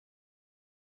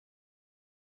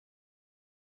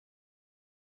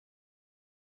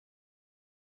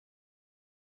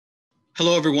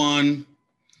Hello, everyone.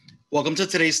 Welcome to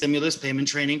today's stimulus payment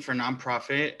training for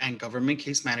nonprofit and government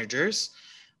case managers.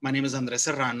 My name is Andres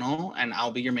Serrano, and I'll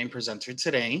be your main presenter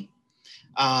today.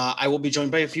 I will be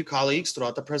joined by a few colleagues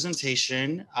throughout the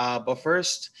presentation, but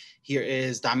first, here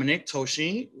is Dominic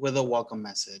Toshi with a welcome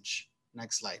message.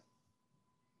 Next slide.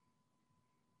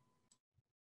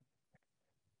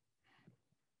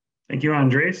 Thank you,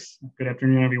 Andres. Good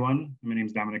afternoon, everyone. My name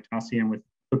is Dominic Toshi. I'm with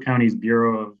Cook County's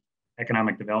Bureau of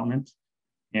Economic Development,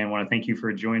 and I want to thank you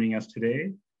for joining us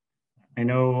today. I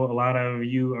know a lot of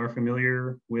you are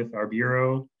familiar with our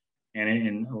Bureau, and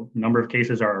in a number of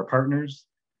cases are our partners.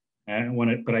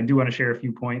 But I do want to share a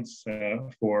few points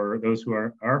for those who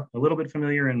are a little bit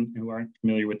familiar and who aren't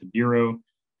familiar with the Bureau.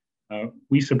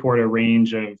 We support a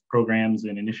range of programs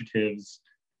and initiatives,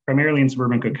 primarily in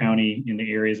suburban Cook County in the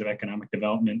areas of economic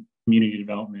development, community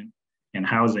development, and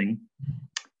housing.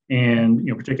 And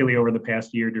particularly over the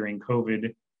past year during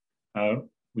COVID,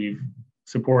 we've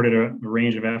supported a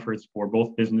range of efforts for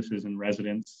both businesses and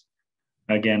residents,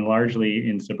 again, largely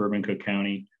in suburban Cook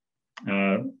County.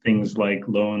 Things like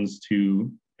loans to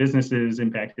businesses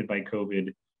impacted by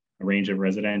COVID, a range of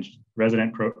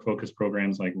resident-focused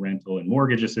programs like rental and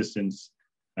mortgage assistance,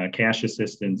 cash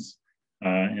assistance,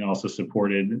 and also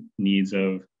supported needs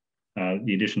of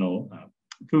the additional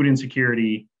food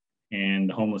insecurity and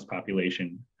the homeless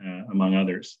population, among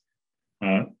others.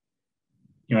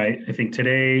 I think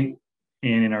today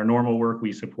and in our normal work,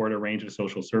 we support a range of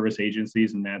social service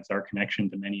agencies, and that's our connection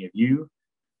to many of you.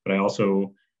 But I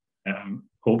also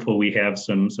hopeful we have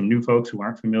some new folks who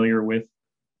aren't familiar with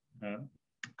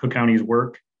Cook County's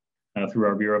work through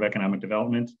our Bureau of Economic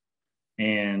Development,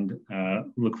 and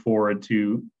look forward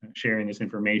to sharing this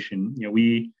information.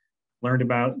 We learned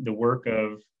about the work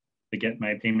of the Get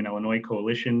My Payment Illinois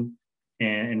Coalition,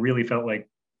 and really felt like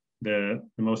the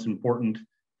most important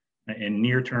and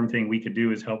near-term thing we could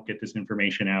do is help get this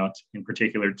information out, in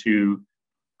particular to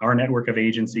our network of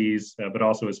agencies, but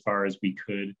also as far as we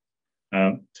could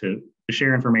to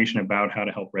share information about how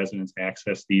to help residents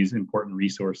access these important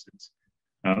resources.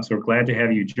 So we're glad to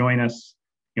have you join us.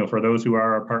 For those who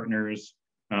are our partners,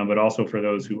 but also for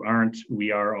those who aren't,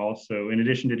 we are also, in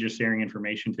addition to just sharing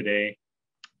information today,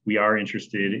 we are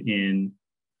interested in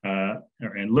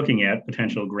and looking at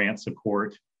potential grant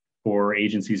support for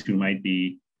agencies who might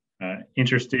be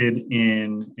interested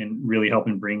in really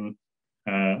helping bring,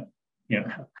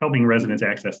 helping residents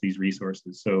access these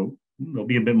resources. So there'll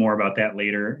be a bit more about that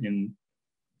later in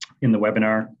the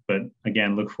webinar, but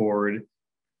again, look forward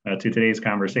to today's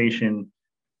conversation.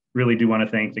 Really do want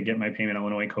to thank the Get My Payment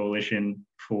Illinois Coalition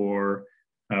for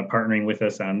partnering with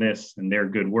us on this and their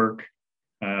good work.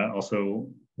 Also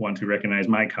want to recognize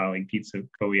my colleague, Pete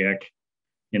Kowiak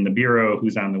in the Bureau,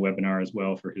 who's on the webinar as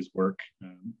well for his work.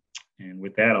 And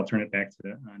with that, I'll turn it back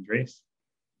to Andres.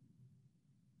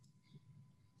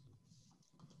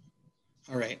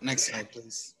 All right, next slide,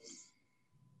 please.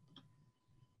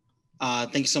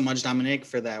 Thank you so much, Dominic,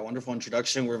 for that wonderful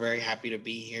introduction. We're very happy to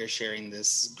be here sharing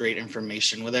this great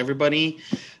information with everybody.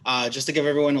 Just to give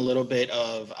everyone a little bit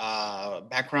of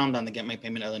background on the Get My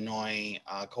Payment Illinois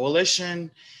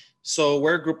Coalition. So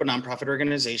we're a group of nonprofit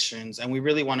organizations, and we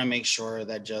really want to make sure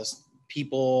that just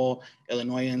people,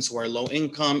 Illinoisans who are low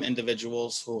income,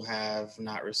 individuals who have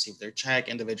not received their check,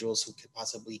 individuals who could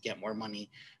possibly get more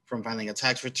money from filing a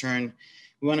tax return.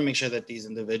 We want to make sure that these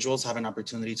individuals have an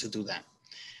opportunity to do that.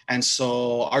 And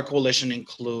so our coalition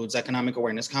includes Economic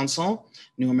Awareness Council,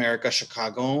 New America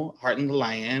Chicago, Heartland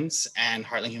Alliance, and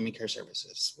Heartland Human Care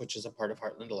Services, which is a part of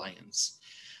Heartland Alliance.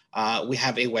 We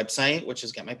have a website, which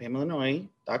is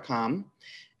getmypaymentillinois.com.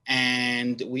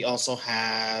 And we also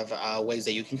have ways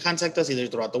that you can contact us either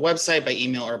throughout the website, by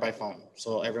email, or by phone.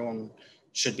 So everyone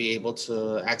should be able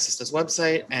to access this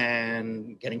website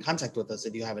and get in contact with us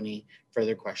if you have any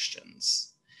further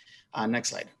questions. Next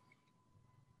slide.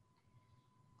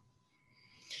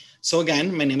 So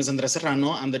again, my name is Andres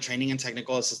Serrano. I'm the Training and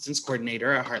Technical Assistance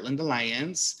Coordinator at Heartland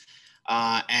Alliance.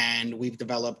 And we've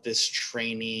developed this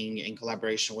training in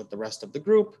collaboration with the rest of the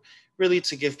group, really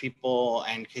to give people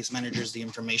and case managers the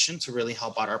information to really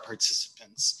help out our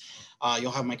participants.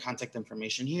 You'll have my contact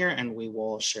information here, and we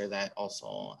will share that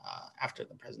also after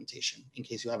the presentation in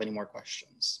case you have any more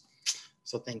questions.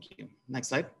 So thank you. Next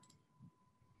slide.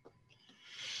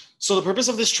 So the purpose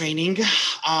of this training,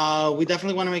 we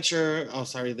definitely want to make sure, oh,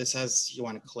 sorry, this says you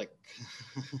want to click.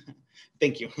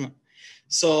 Thank you.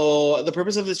 So the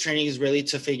purpose of this training is really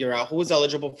to figure out who is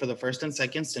eligible for the first and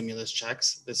second stimulus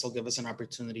checks. This will give us an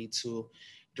opportunity to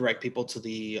direct people to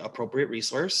the appropriate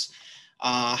resource.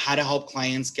 How to help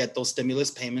clients get those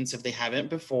stimulus payments if they haven't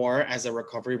before as a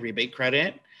recovery rebate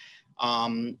credit.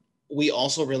 We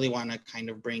also really want to kind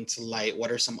of bring to light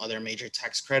what are some other major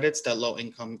tax credits that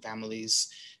low-income families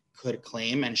could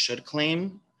claim and should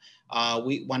claim.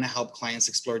 We want to help clients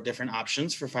explore different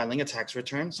options for filing a tax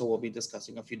return, so we'll be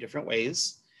discussing a few different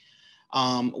ways.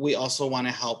 We also want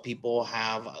to help people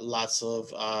have lots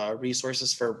of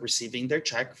resources for receiving their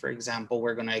check. For example,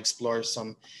 we're going to explore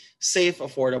some safe,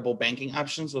 affordable banking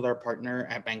options with our partner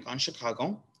at Bank on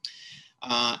Chicago.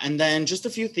 And then just a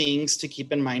few things to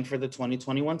keep in mind for the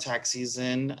 2021 tax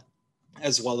season,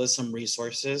 as well as some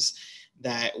resources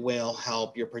that will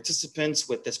help your participants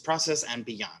with this process and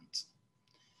beyond.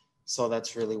 So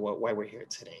that's really why we're here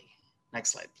today.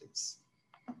 Next slide, please.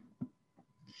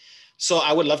 So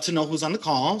I would love to know who's on the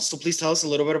call. So please tell us a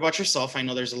little bit about yourself. I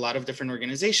know there's a lot of different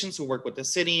organizations who work with the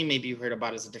city. Maybe you heard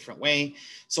about us a different way.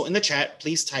 So in the chat,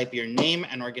 please type your name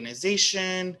and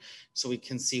organization so we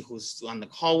can see who's on the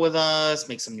call with us,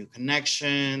 make some new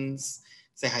connections,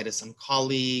 say hi to some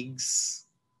colleagues.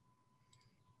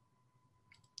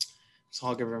 So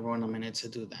I'll give everyone a minute to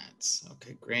do that.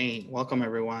 Okay, great. Welcome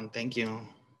everyone. Thank you.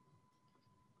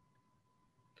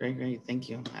 Great. Thank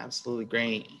you. Absolutely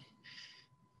great.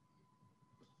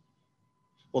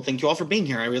 Well, thank you all for being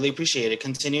here. I really appreciate it.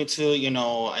 Continue to,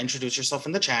 introduce yourself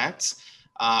in the chat.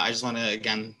 I just want to,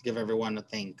 again, give everyone a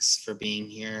thanks for being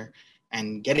here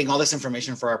and getting all this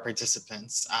information for our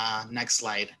participants. Next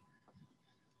slide.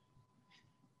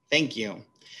 Thank you.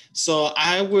 So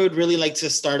I would really like to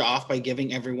start off by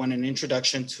giving everyone an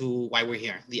introduction to why we're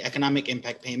here. The economic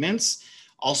impact payments,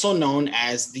 also known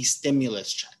as the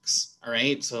stimulus checks. All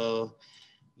right, so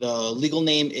the legal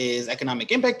name is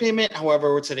economic impact payment.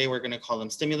 However, today we're going to call them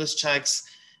stimulus checks.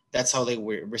 That's how they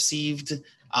were received.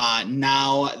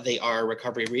 Now they are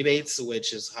recovery rebates,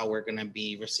 which is how we're going to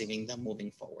be receiving them moving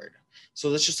forward. So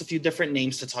there's just a few different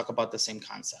names to talk about the same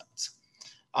concept.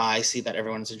 I see that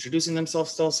everyone's introducing themselves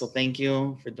still, so thank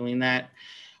you for doing that.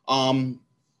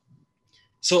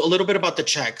 So a little bit about the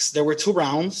checks. There were 2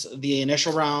 rounds. The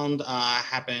initial round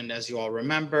happened, as you all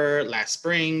remember, last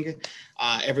spring.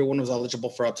 Everyone was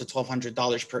eligible for up to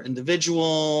 $1,200 per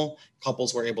individual.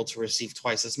 Couples were able to receive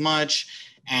twice as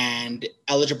much. And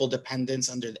eligible dependents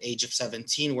under the age of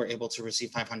 17 were able to receive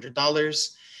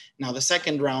 $500. Now, the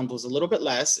second round was a little bit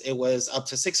less. It was up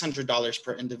to $600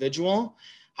 per individual.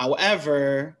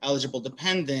 However, eligible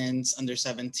dependents under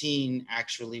 17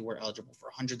 actually were eligible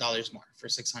for $100 more, for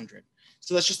 $600.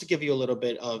 So that's just to give you a little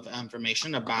bit of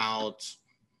information about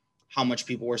how much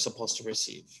people were supposed to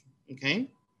receive, okay?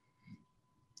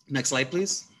 Next slide,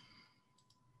 please.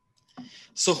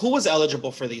 So who was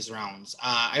eligible for these rounds?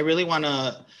 I really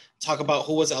wanna talk about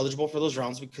who was eligible for those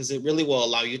rounds because it really will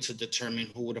allow you to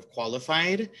determine who would have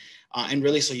qualified and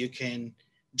really so you can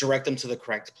direct them to the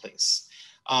correct place.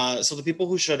 So the people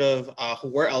who who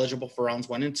were eligible for rounds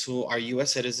 1 and 2 are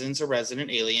US citizens or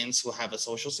resident aliens who have a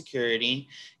social security,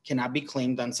 cannot be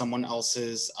claimed on someone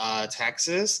else's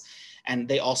taxes, and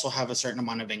they also have a certain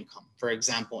amount of income. For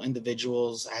example,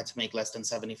 individuals had to make less than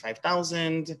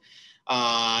 $75,000.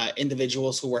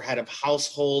 Individuals who were head of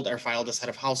household or filed as head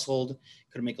of household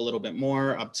could make a little bit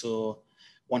more, up to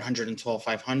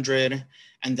 $112,500,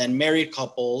 and then married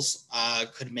couples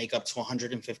could make up to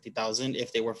 $150,000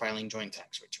 if they were filing joint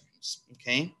tax returns.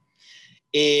 Okay,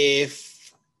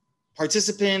 if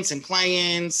participants and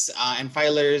clients and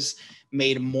filers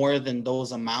made more than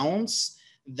those amounts,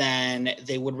 then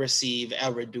they would receive a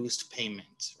reduced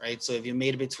payment, right? So if you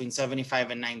made between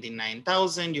 $75,000 and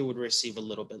 $99,000, you would receive a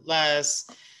little bit less.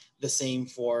 The same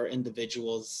for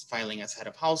individuals filing as head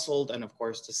of household, and of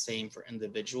course, the same for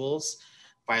individuals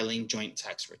filing joint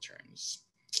tax returns.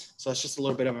 So that's just a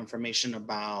little bit of information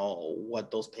about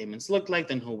what those payments look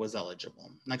like and who was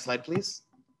eligible. Next slide, please.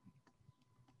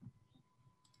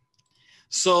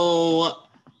 So,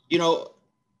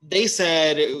 they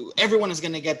said everyone is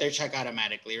going to get their check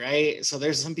automatically, right? So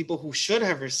there's some people who should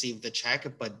have received the check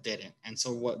but didn't. And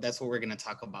so that's what we're going to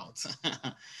talk about.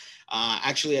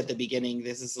 Actually, at the beginning,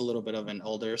 this is a little bit of an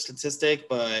older statistic,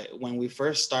 but when we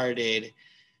started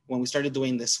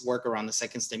doing this work around the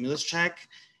second stimulus check,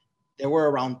 there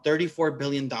were around $34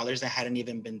 billion that hadn't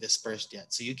even been dispersed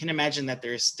yet. So you can imagine that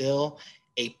there is still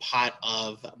a pot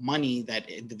of money that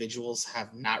individuals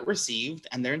have not received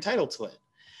and they're entitled to it.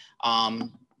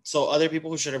 So other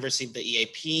people who should have received the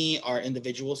EAP are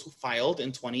individuals who filed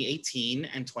in 2018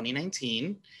 and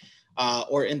 2019,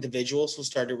 or individuals who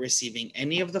started receiving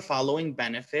any of the following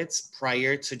benefits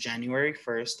prior to January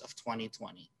 1st of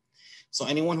 2020. So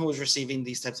anyone who is receiving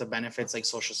these types of benefits like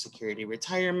Social Security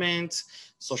retirement,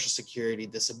 Social Security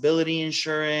disability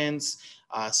insurance,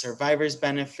 survivor's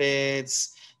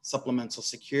benefits, supplemental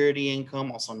security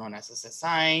income, also known as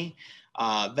SSI,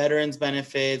 veterans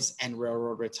benefits, and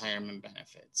railroad retirement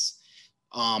benefits.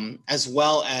 As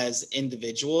well as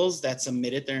individuals that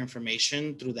submitted their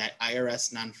information through that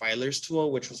IRS non-filers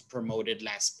tool, which was promoted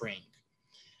last spring.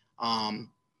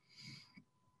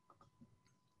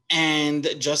 And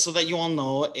just so that you all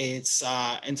know, it's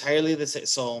entirely the same.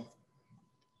 So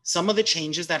some of the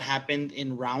changes that happened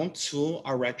in round 2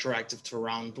 are retroactive to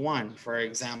round 1. For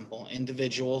example,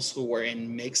 individuals who were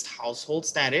in mixed household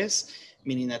status,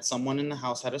 meaning that someone in the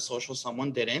house had a social,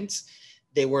 someone didn't.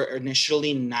 They were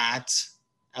initially not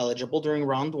eligible during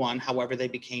round 1. However, they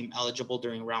became eligible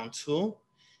during round 2,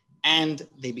 and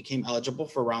they became eligible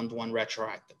for round 1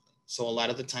 retroactively. So a lot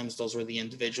of the times those were the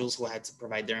individuals who had to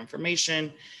provide their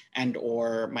information and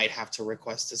or might have to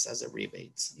request this as a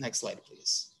rebate. Next slide,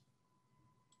 please.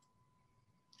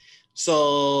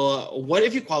 So what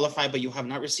if you qualify, but you have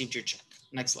not received your check?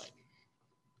 Next slide.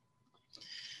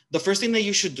 The first thing that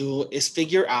you should do is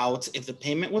figure out if the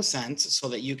payment was sent so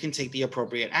that you can take the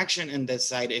appropriate action and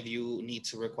decide if you need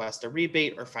to request a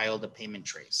rebate or file the payment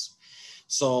trace.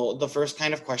 So the first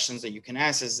kind of questions that you can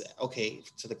ask is, okay,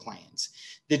 to the client,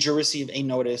 did you receive a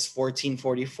notice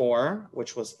 1444,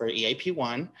 which was for EIP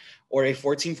 1, or a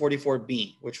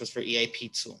 1444B, which was for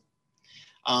EIP 2?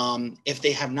 If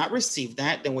they have not received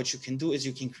that, then what you can do is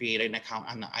you can create an account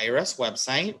on the IRS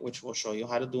website, which we'll show you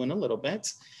how to do in a little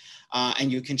bit.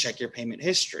 And you can check your payment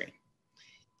history.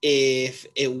 If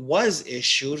it was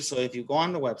issued, so if you go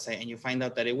on the website and you find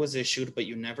out that it was issued, but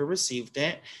you never received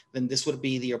it, then this would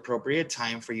be the appropriate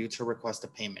time for you to request a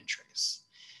payment trace.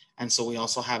 And so we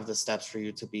also have the steps for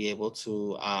you to be able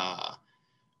to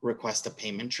request a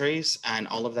payment trace, and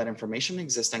all of that information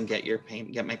exists on Get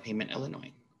My Payment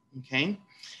Illinois, okay?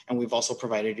 And we've also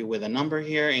provided you with a number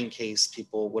here in case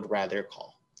people would rather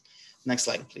call. Next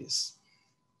slide, please.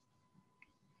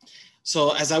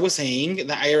 So as I was saying,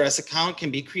 the IRS account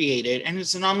can be created, and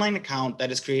it's an online account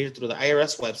that is created through the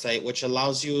IRS website, which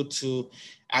allows you to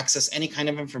access any kind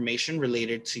of information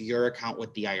related to your account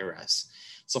with the IRS.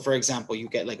 So for example, you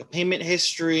get like a payment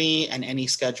history and any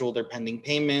scheduled or pending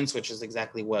payments, which is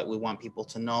exactly what we want people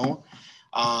to know.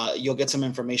 You'll get some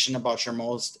information about your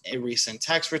most recent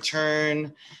tax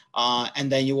return. And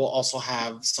then you will also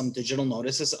have some digital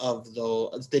notices of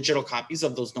the digital copies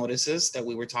of those notices that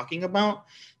we were talking about,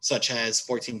 such as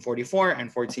 1444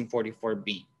 and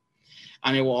 1444B.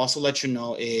 And it will also let you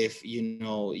know if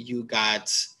you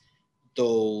got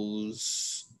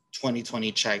those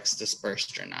 2020 checks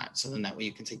dispersed or not. So then that way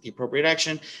you can take the appropriate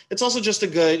action. It's also just a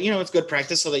good, it's good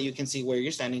practice so that you can see where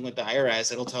you're standing with the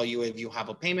IRS. It'll tell you if you have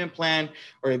a payment plan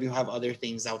or if you have other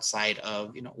things outside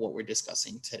of, what we're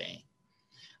discussing today.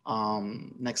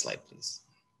 Next slide, please.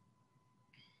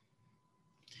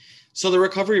 So the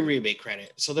recovery rebate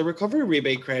credit. So the recovery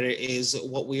rebate credit is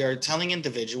what we are telling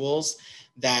individuals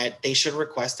that they should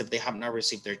request if they have not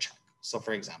received their check. So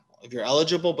for example, if you're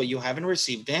eligible, but you haven't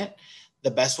received it, the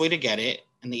best way to get it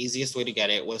and the easiest way to get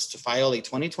it was to file a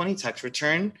 2020 tax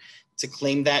return to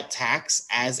claim that tax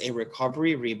as a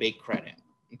recovery rebate credit,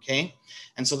 okay?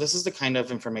 And so this is the kind of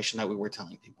information that we were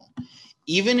telling people.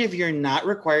 Even if you're not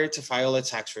required to file a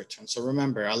tax return, so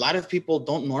remember, a lot of people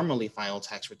don't normally file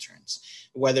tax returns,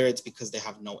 whether it's because they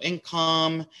have no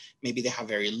income, maybe they have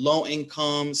very low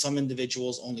income, some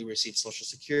individuals only receive Social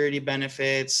Security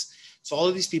benefits. So all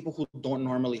of these people who don't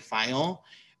normally file,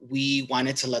 we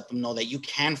wanted to let them know that you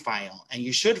can file and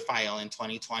you should file in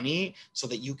 2020 so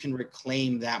that you can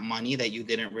reclaim that money that you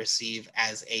didn't receive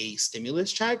as a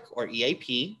stimulus check or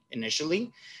EIP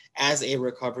initially as a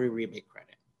recovery rebate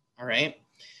credit, all right?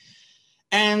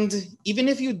 And even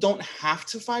if you don't have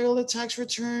to file a tax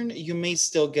return, you may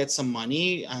still get some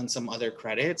money on some other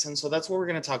credits. And so that's what we're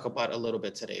going to talk about a little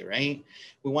bit today, right?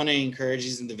 We want to encourage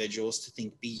these individuals to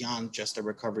think beyond just a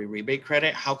recovery rebate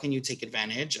credit. How can you take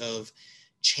advantage of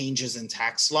changes in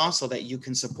tax law so that you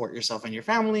can support yourself and your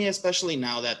family, especially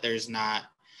now that there's not,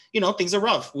 things are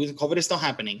rough. COVID is still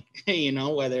happening,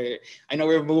 whether I know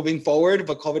we're moving forward,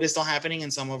 but COVID is still happening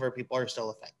and some of our people are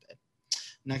still affected.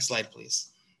 Next slide, please.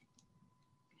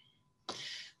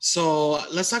 So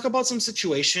let's talk about some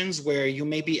situations where you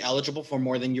may be eligible for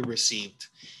more than you received.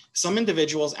 Some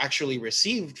individuals actually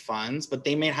received funds, but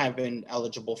they may have been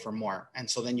eligible for more. And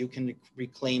so then you can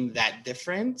reclaim that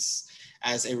difference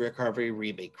as a recovery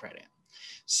rebate credit.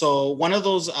 So one of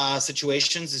those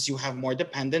situations is you have more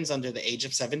dependents under the age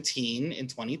of 17 in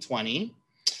 2020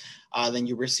 than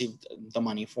you received the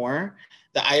money for.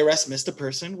 The IRS missed a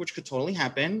person, which could totally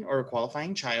happen, or a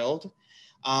qualifying child.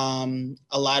 A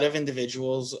lot of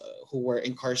individuals who were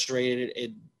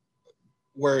incarcerated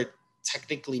were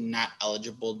technically not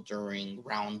eligible during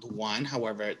round one.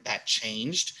 However, that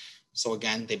changed. So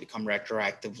again, they become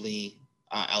retroactively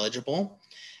eligible.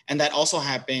 And that also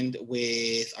happened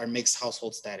with our mixed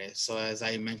household status. So as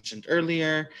I mentioned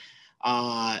earlier,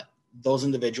 those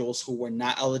individuals who were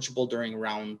not eligible during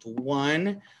round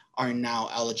one are now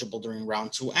eligible during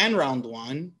round two and round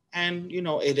one. And,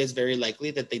 it is very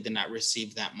likely that they did not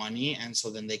receive that money. And so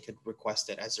then they could request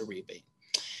it as a rebate.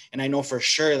 And I know for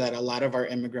sure that a lot of our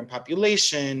immigrant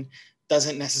population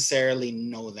doesn't necessarily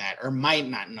know that or might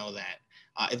not know that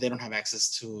if they don't have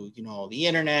access to, the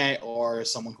internet or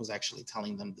someone who's actually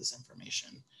telling them this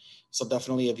information. So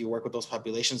definitely if you work with those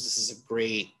populations, this is a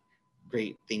great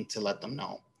thing to let them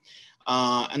know.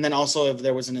 And then also if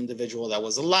there was an individual that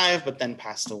was alive but then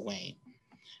passed away.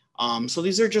 So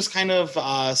these are just kind of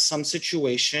some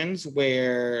situations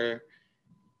where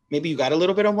maybe you got a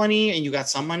little bit of money and you got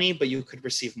some money, but you could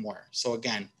receive more. So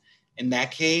again, in that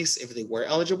case, if they were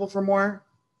eligible for more,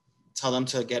 tell them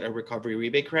to get a recovery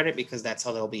rebate credit because that's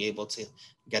how they'll be able to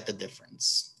get the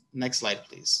difference. Next slide,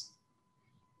 please.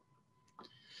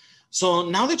 So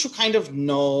now that you kind of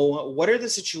know what are the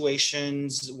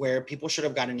situations where people should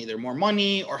have gotten either more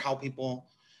money or how people,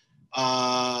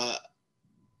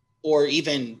 or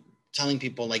even telling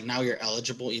people like now you're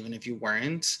eligible even if you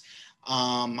weren't,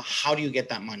 how do you get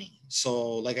that money?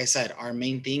 So like I said, our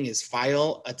main thing is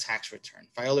file a tax return,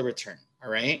 file a return, all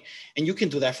right? And you can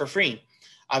do that for free.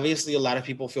 Obviously, a lot of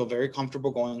people feel very comfortable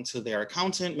going to their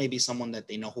accountant, maybe someone that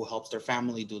they know who helps their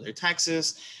family do their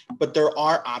taxes, but there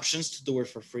are options to do it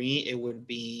for free. It wouldn't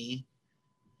be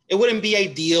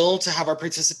ideal to have our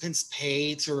participants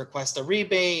pay to request a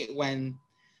rebate when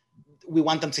we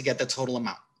want them to get the total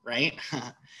amount, right?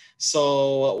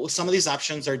 So some of these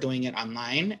options are doing it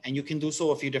online, and you can do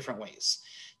so a few different ways.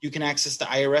 You can access the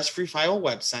IRS Free File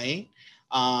website,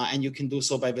 and you can do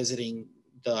so by visiting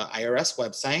the IRS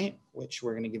website, which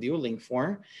we're going to give you a link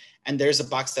for. And there's a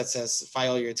box that says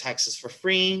file your taxes for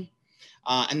free.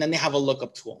 And then they have a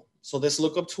lookup tool. So this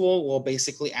lookup tool will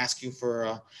basically ask you for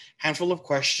a handful of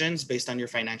questions based on your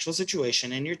financial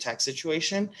situation and your tax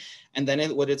situation. And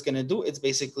then what it's going to do, it's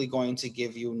basically going to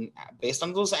give you, based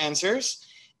on those answers,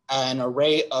 an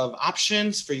array of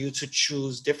options for you to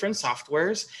choose different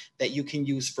softwares that you can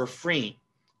use for free.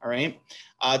 All right.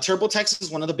 TurboTax is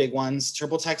one of the big ones.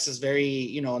 TurboTax is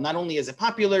very, not only is it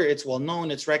popular, it's well known,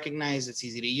 it's recognized, it's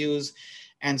easy to use.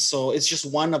 And so it's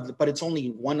just but it's only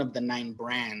one of the 9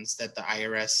 brands that the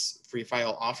IRS Free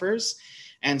File offers.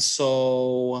 And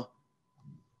so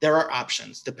there are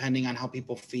options depending on how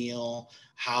people feel,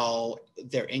 how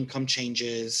their income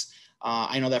changes.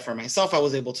 I know that for myself, I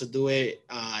was able to do it,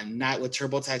 not with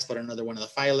TurboTax, but another one of the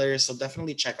filers. So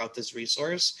definitely check out this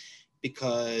resource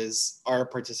because our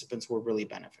participants will really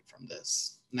benefit from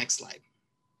this. Next slide.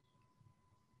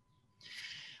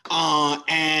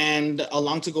 And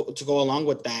to go along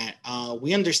with that,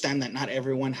 we understand that not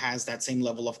everyone has that same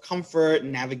level of comfort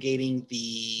navigating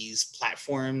these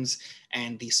platforms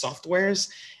and these softwares.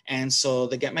 And so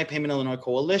the Get My Payment Illinois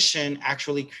Coalition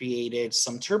actually created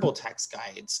some TurboTax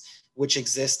guides, which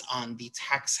exist on the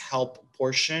tax help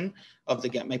portion of the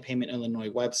Get My Payment Illinois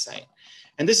website.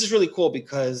 And this is really cool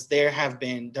because there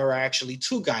are actually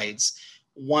 2 guides.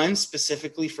 One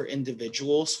specifically for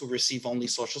individuals who receive only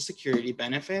Social Security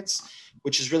benefits,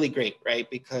 which is really great, right?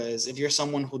 Because if you're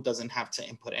someone who doesn't have to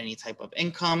input any type of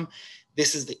income,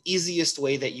 this is the easiest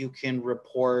way that you can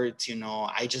report,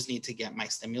 I just need to get my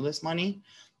stimulus money.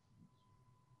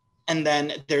 And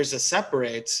then there's a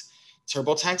separate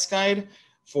TurboTax guide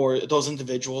for those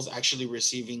individuals actually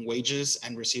receiving wages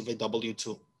and receive a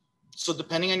W-2. So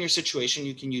depending on your situation,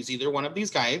 you can use either one of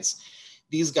these guides.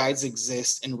 These guides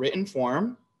exist in written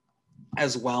form,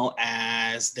 as well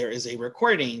as there is a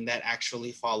recording that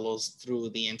actually follows through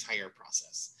the entire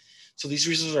process. So these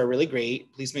resources are really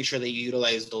great. Please make sure that you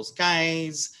utilize those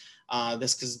guides.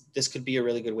 This could be a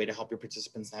really good way to help your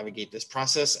participants navigate this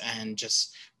process and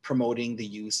just promoting the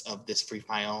use of this free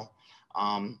file.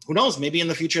 Who knows, maybe in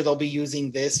the future they'll be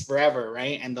using this forever,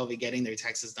 right? And they'll be getting their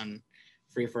taxes done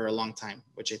free for a long time,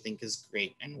 which I think is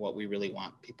great and what we really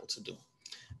want people to do.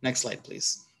 Next slide,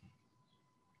 please.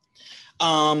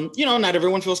 Not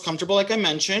everyone feels comfortable, like I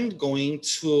mentioned, going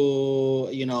to,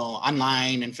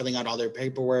 online and filling out all their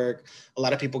paperwork. A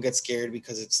lot of people get scared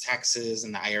because it's taxes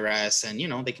and the IRS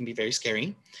and, they can be very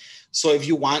scary. So if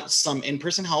you want some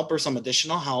in-person help or some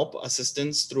additional help,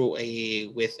 assistance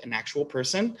with an actual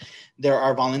person, there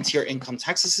are volunteer income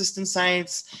tax assistance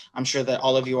sites. I'm sure that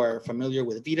all of you are familiar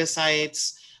with VITA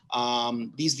sites.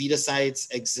 These VITA sites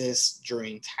exist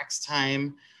during tax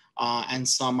time. And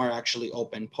some are actually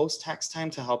open post-tax time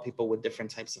to help people with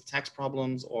different types of tax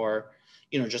problems or,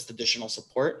 just additional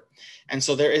support. And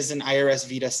so there is an IRS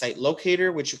Vita site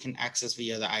locator, which you can access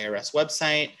via the IRS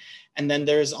website. And then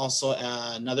there's also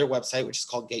another website, which is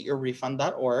called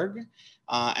getyourrefund.org.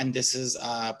 And this is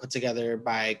put together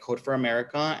by Code for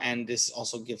America. And this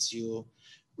also gives you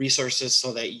resources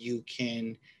so that you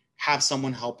can have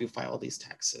someone help you file these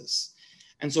taxes.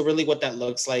 And so really what that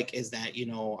looks like is that,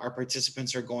 our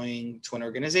participants are going to an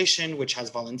organization which has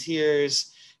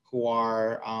volunteers who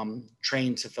are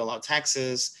trained to fill out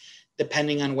taxes,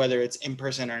 depending on whether it's in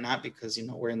person or not, because,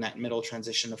 we're in that middle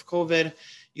transition of COVID.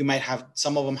 You might have,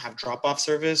 some of them have drop-off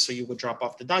service. So you would drop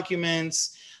off the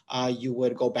documents, you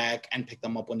would go back and pick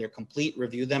them up when they're complete,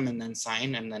 review them, and then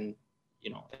sign, and then,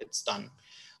 it's done.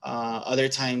 Other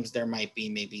times there might be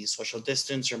maybe social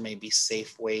distance or maybe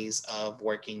safe ways of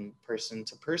working person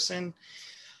to person,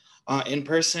 in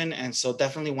person. And so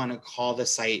definitely want to call the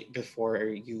site before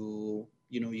you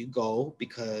go,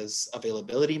 because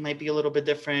availability might be a little bit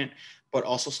different, but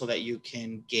also so that you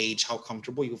can gauge how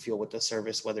comfortable you feel with the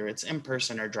service, whether it's in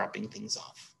person or dropping things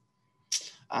off.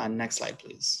 Next slide,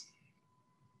 please.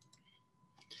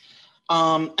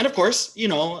 And of course,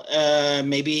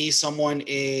 maybe someone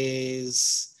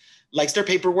likes their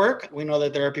paperwork. We know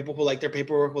that there are people who like their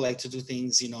paperwork, who like to do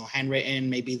things, handwritten.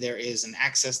 Maybe there is an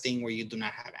access thing where you do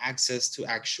not have access to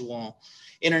actual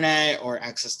internet or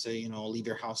access to, leave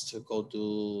your house to go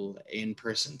do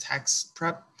in-person tax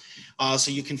prep.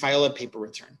 So you can file a paper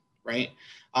return, right?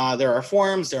 There are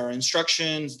forms, there are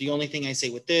instructions. The only thing I say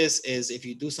with this is if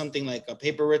you do something like a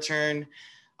paper return,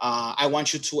 I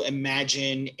want you to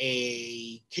imagine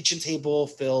a kitchen table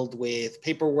filled with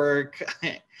paperwork.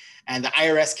 And the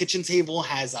IRS kitchen table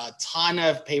has a ton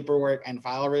of paperwork and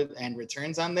and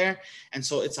returns on there. And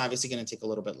so it's obviously going to take a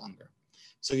little bit longer.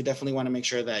 So you definitely want to make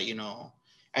sure that,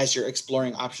 as you're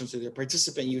exploring options with your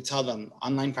participant, you tell them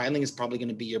online filing is probably going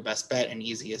to be your best bet and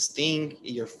easiest thing,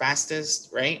 your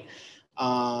fastest, right?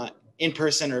 In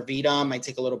person or Vita might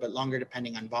take a little bit longer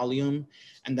depending on volume.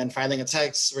 And then filing a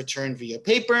tax return via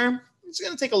paper, it's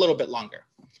going to take a little bit longer.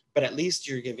 But at least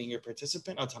you're giving your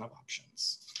participant a ton of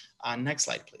options. Next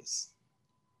slide, please.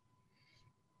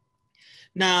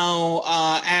 Now,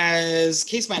 as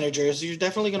case managers, you're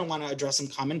definitely going to want to address some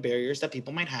common barriers that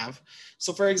people might have.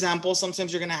 So for example,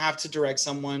 sometimes you're going to have to direct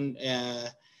someone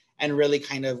and really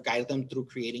kind of guide them through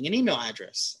creating an email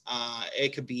address.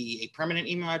 It could be a permanent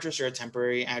email address or a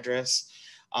temporary address.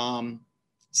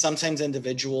 Sometimes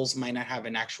individuals might not have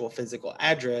an actual physical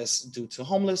address due to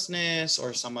homelessness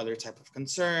or some other type of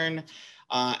concern.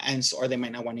 Or they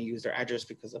might not want to use their address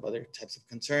because of other types of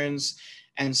concerns.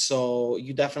 And so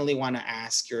you definitely want to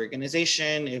ask your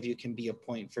organization if you can be a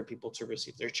point for people to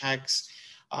receive their checks.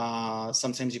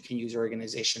 Sometimes you can use your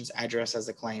organization's address as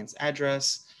the client's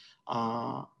address.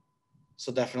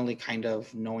 So definitely kind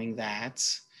of knowing that.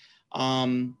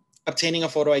 Obtaining a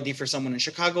photo ID for someone in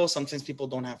Chicago. Sometimes people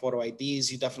don't have photo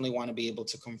IDs. You definitely want to be able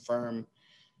to confirm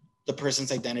the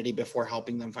person's identity before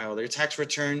helping them file their tax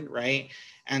return, right?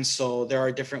 And so there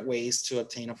are different ways to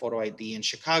obtain a photo ID in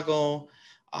Chicago.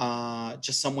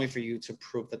 Just some way for you to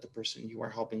prove that the person you are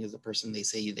helping is the person they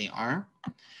say they are.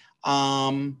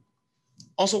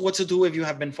 Also, what to do if you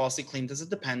have been falsely claimed as a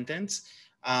dependent.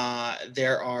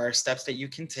 There are steps that you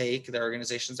can take. There are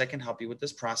organizations that can help you with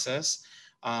this process.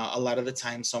 A lot of the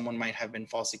time, someone might have been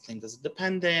falsely claimed as a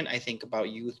dependent. I think about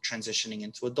youth transitioning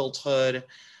into adulthood,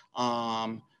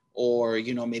 or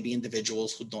maybe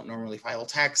individuals who don't normally file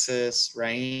taxes,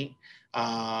 right?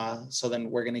 So then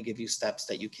we're going to give you steps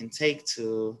that you can take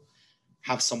to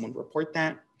have someone report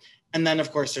that. And then,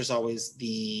 of course, there's always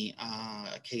the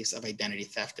case of identity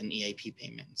theft and EIP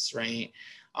payments, right?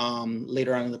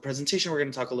 Later on in the presentation, we're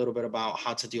going to talk a little bit about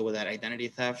how to deal with that identity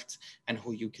theft and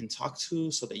who you can talk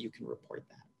to so that you can report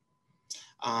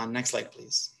that. Next slide,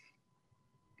 please.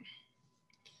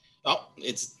 Oh,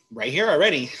 it's right here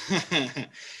already.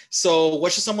 So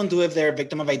what should someone do if they're a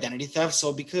victim of identity theft?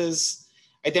 So because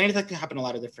identity theft can happen a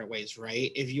lot of different ways,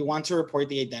 right? If you want to report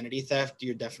the identity theft,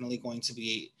 you're definitely going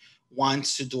to want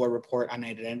to do a report on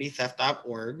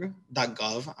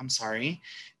identitytheft.gov, I'm sorry,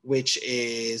 which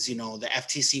is, the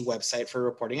FTC website for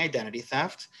reporting identity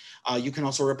theft. You can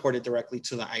also report it directly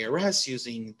to the IRS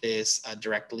using this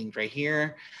direct link right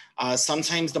here.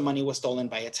 Sometimes the money was stolen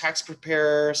by a tax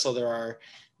preparer, so there are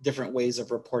different ways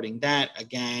of reporting that.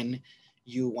 Again,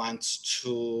 you want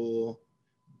to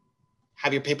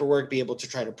have your paperwork be able to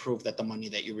try to prove that the money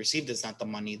that you received is not the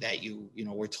money that you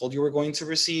were told you were going to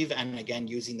receive. And again,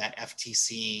 using that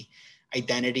FTC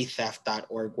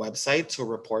identitytheft.org website to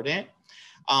report it.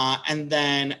 And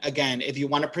then again, if you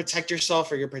want to protect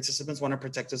yourself or your participants want to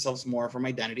protect themselves more from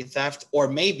identity theft, or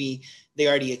maybe they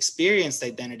already experienced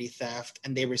identity theft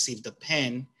and they received a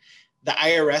PIN, the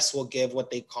IRS will give what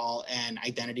they call an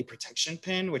identity protection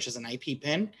PIN, which is an IP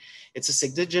PIN. It's a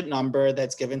 6-digit number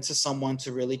that's given to someone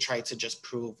to really try to just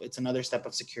prove, it's another step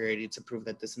of security to prove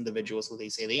that this individual is who they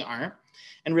say they are,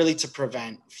 and really to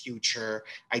prevent future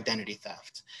identity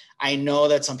theft. I know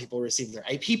that some people receive their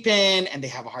IP PIN and they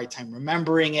have a hard time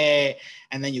remembering it.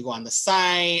 And then you go on the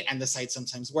site and the site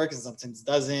sometimes works and sometimes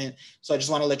doesn't. So I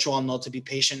just want to let you all know to be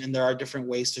patient, and there are different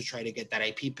ways to try to get that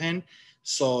IP PIN.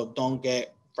 So don't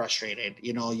get frustrated,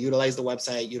 utilize the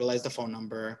website, utilize the phone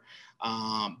number,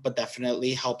 but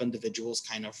definitely help individuals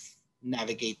kind of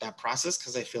navigate that process,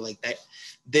 because I feel like that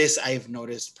this, I've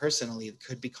noticed personally,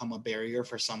 could become a barrier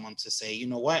for someone to say, you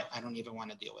know what, I don't even want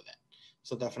to deal with it.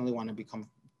 So definitely want to become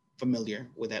familiar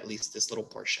with at least this little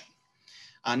portion.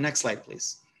 Next slide,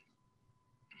 please.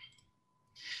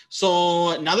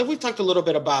 So now that we've talked a little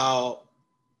bit about,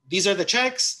 these are the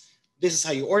checks, this is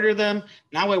how you order them.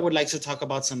 Now I would like to talk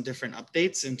about some different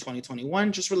updates in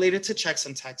 2021, just related to checks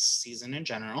and tax season in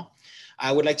general.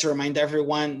 I would like to remind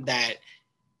everyone that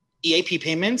EAP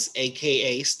payments,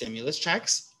 AKA stimulus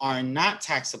checks, are not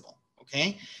taxable,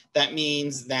 okay? That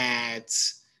means that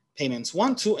payments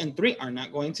 1, 2, and 3 are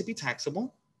not going to be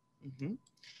taxable.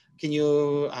 Can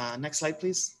you, next slide,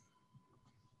 please?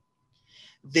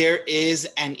 There is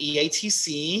an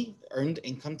EITC, Earned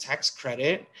Income Tax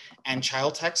Credit, and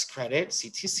Child Tax Credit,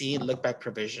 CTC, look-back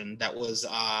provision that was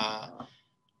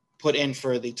put in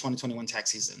for the 2021 tax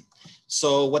season.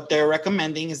 So what they're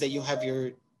recommending is that you have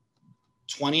your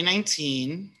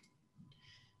 2019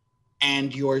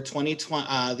 and your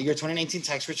 2019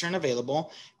 tax return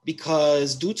available,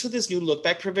 because due to this new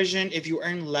look-back provision, if you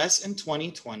earn less in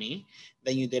 2020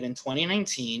 than you did in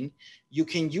 2019, you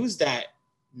can use that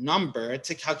number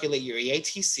to calculate your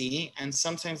EITC, and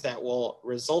sometimes that will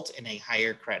result in a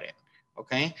higher credit,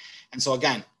 okay? And so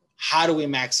again, how do we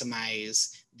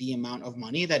maximize the amount of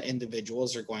money that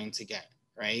individuals are going to get,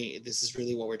 right? This is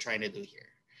really what we're trying to do here.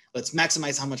 Let's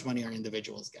maximize how much money our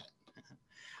individuals get.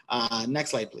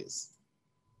 Next slide, please.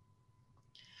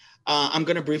 I'm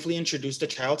going to briefly introduce the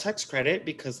child tax credit,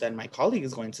 because then my colleague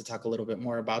is going to talk a little bit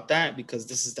more about that, because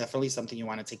this is definitely something you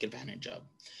want to take advantage of.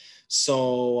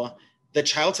 So the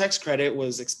child tax credit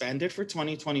was expanded for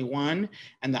 2021,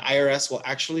 and the IRS will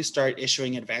actually start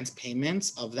issuing advance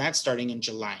payments of that starting in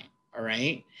July, all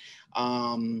right?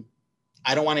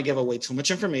 I don't want to give away too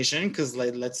much information, because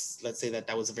let's say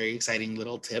that was a very exciting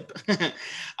little tip.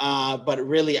 But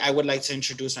really, I would like to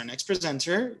introduce our next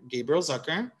presenter, Gabriel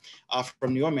Zucker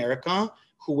from New America,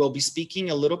 who will be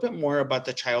speaking a little bit more about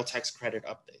the child tax credit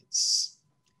updates.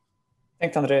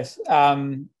 Thanks, Andres. Hi,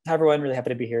 everyone. Really happy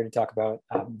to be here to talk about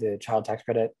the child tax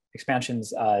credit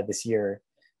expansions this year.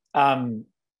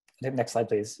 Next slide,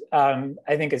 please. I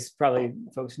think, as probably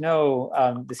folks know,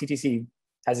 the CTC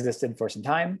has existed for some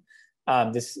time.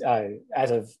 As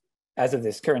of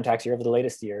this current tax year, over the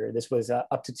latest year, this was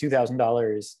up to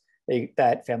 $2,000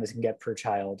 that families can get per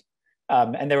child.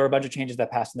 And there were a bunch of changes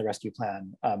that passed in the rescue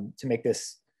plan to make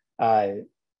this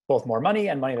both more money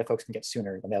and money that folks can get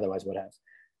sooner than they otherwise would have.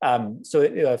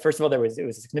 First of all, it was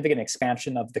a significant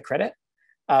expansion of the credit.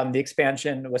 The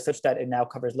expansion was such that it now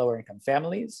covers lower income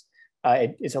families.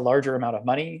 It's a larger amount of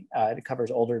money. It covers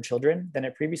older children than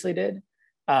it previously did.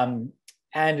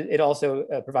 And it also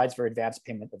provides for advanced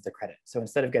payment of the credit. So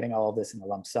instead of getting all of this in a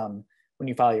lump sum when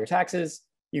you file your taxes,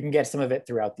 you can get some of it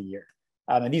throughout the year.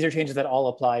 And these are changes that all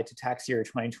apply to tax year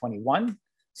 2021.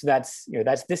 So that's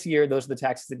this year. Those are the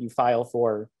taxes that you file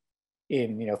for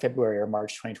in February or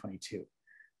March 2022.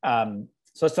 So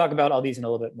let's talk about all these in a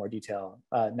little bit more detail.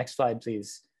 Next slide,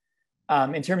 please.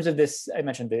 In terms of this, I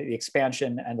mentioned the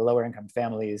expansion and the lower income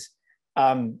families.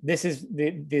 This is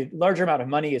the larger amount of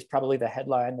money is probably the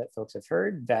headline that folks have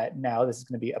heard, that now this is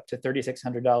going to be up to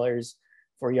 $3,600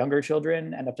 for younger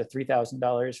children and up to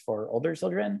 $3,000 for older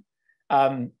children.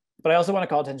 But I also want to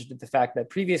call attention to the fact that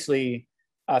previously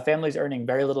families earning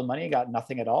very little money got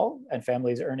nothing at all, and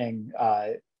families earning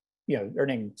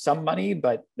earning some money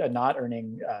but not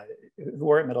earning, who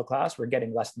weren't middle class, were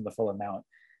getting less than the full amount.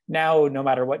 Now, no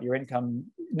matter what your income,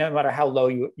 no matter how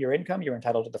low your income, you're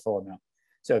entitled to the full amount.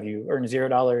 So if you earn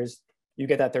 $0, you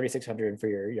get that $3,600 for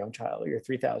your young child, or your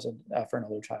 $3,000 for an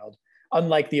older child,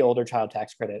 unlike the older child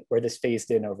tax credit, where this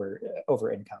phased in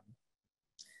over income.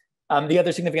 The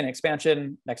other significant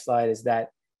expansion, next slide, is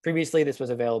that previously this was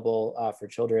available for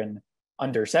children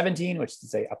under 17, which is to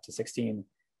say up to 16.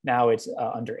 Now it's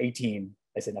under 18,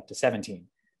 as in up to 17.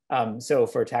 So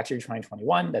for tax year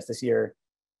 2021, that's this year,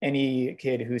 any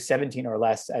kid who's 17 or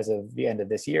less as of the end of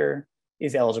this year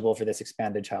is eligible for this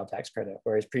expanded child tax credit,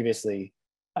 whereas previously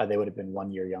they would have been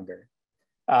 1 year younger.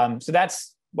 So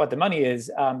that's what the money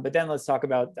is. But then let's talk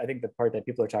about, I think, the part that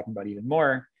people are talking about even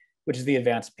more, which is the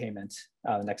advance payment.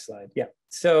 Next slide. Yeah.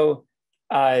 So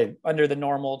under the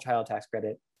normal child tax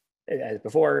credit, as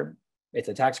before, it's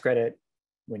a tax credit.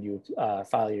 When you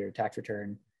file your tax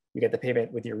return, you get the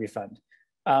payment with your refund.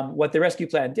 What the rescue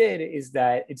plan did is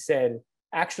that it said,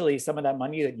 actually, some of that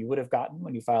money that you would have gotten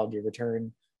when you filed your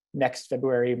return next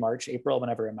February, March, April,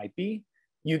 whenever it might be,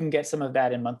 you can get some of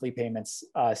that in monthly payments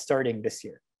starting this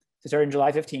year. So starting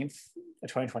July 15th of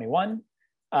 2021,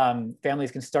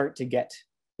 families can start to get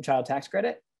the child tax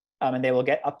credit, and they will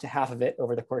get up to half of it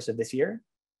over the course of this year.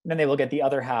 And then they will get the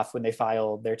other half when they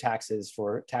file their taxes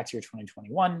for tax year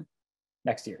 2021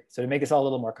 next year. So to make this all a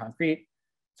little more concrete,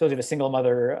 so if you have a single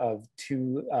mother of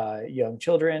 2 young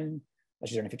children,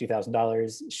 she's earning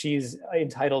 $50,000, she's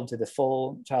entitled to the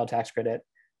full child tax credit.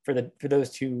 For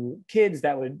those 2 kids,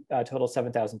 that would total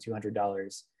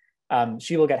 $7,200.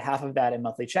 She will get half of that in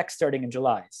monthly checks starting in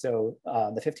July. So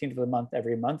the 15th of the month,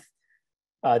 every month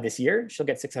this year, she'll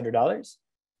get $600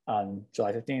 on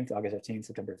July 15th, August 15th,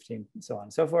 September 15th, and so on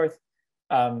and so forth.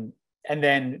 And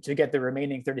then to get the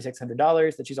remaining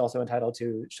 $3,600 that she's also entitled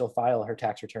to, she'll file her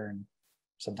tax return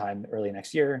sometime early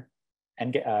next year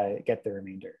and get the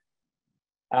remainder.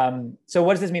 So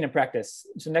what does this mean in practice?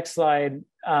 So next slide.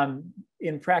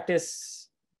 In practice,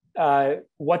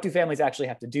 what do families actually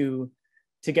have to do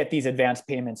to get these advance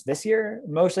payments this year?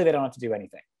 Mostly they don't have to do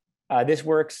anything. This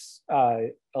works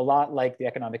a lot like the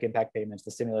economic impact payments,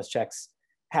 the stimulus checks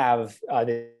have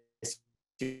this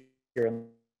year and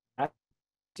last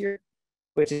year,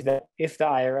 which is that if the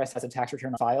IRS has a tax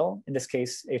return on file, in this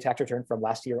case, a tax return from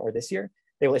last year or this year,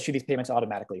 they will issue these payments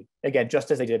automatically. Again,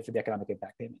 just as they did for the economic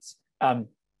impact payments.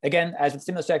 Again, as with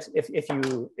stimulus checks,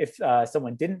 if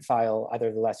someone didn't file either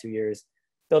of the last 2 years,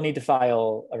 they'll need to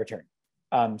file a return.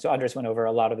 So Andres went over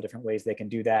a lot of the different ways they can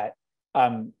do that.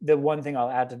 The one thing I'll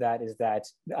add to that is that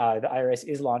the IRS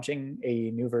is launching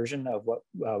a new version of what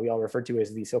we all referred to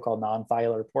as the so-called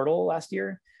non-filer portal last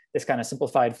year. This kind of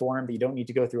simplified form that you don't need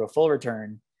to go through a full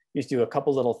return. You just do a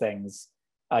couple little things,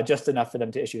 just enough for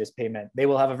them to issue this payment. They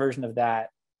will have a version of that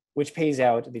which pays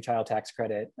out the child tax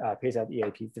credit, pays out the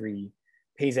EIP3,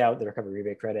 pays out the recovery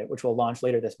rebate credit, which will launch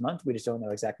later this month. We just don't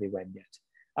know exactly when yet.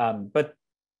 But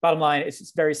bottom line,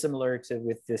 it's very similar to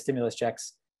with the stimulus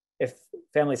checks. If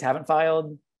families haven't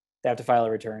filed, they have to file a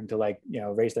return to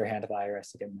raise their hand to the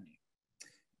IRS to get money.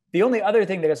 The only other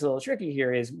thing that gets a little tricky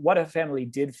here is what if a family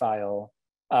did file,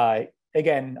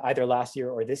 again, either last year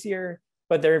or this year,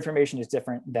 but their information is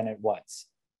different than it was.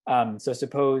 So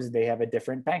suppose they have a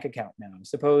different bank account now.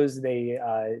 Suppose they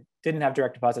didn't have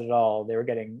direct deposit at all. They were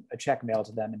getting a check mailed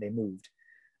to them and they moved.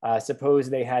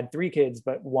 Suppose they had 3 kids,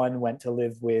 but one went to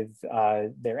live with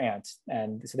their aunt.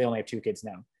 And so they only have 2 kids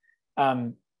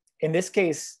now. In this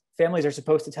case, families are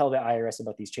supposed to tell the IRS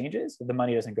about these changes so the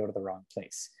money doesn't go to the wrong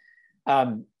place.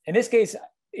 In this case,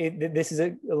 this is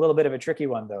a little bit of a tricky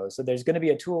one though. So there's going to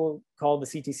be a tool called the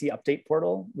CTC update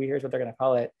portal. Here's what they're going to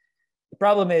call it. The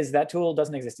problem is that tool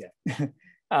doesn't exist yet.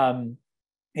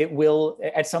 It will,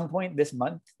 at some point this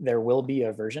month, there will be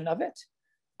a version of it,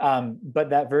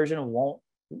 but that version won't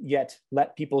yet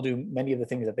let people do many of the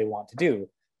things that they want to do,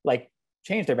 like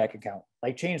change their bank account,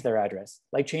 like change their address,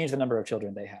 like change the number of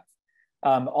children they have.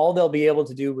 All they'll be able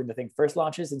to do when the thing first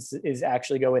launches is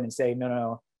actually go in and say,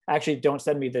 no, actually don't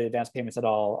send me the advance payments at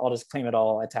all. I'll just claim it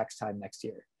all at tax time next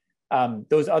year.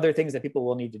 Those other things that people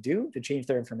will need to do to change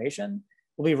their information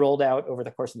will be rolled out over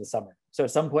the course of the summer. So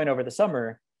at some point over the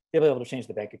summer, they'll be able to change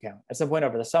the bank account. At some point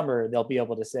over the summer, they'll be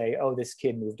able to say, oh, this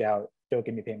kid moved out, don't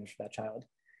give me payments for that child.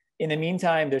 In the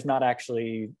meantime, there's not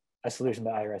actually a solution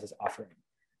that IRS is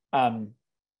offering.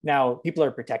 Now, people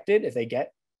are protected if they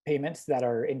get payments that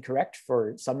are incorrect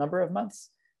for some number of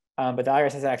months, but the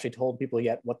IRS hasn't actually told people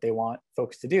yet what they want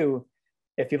folks to do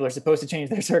if people are supposed to change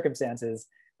their circumstances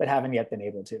but haven't yet been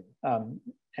able to.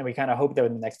 And we kind of hope that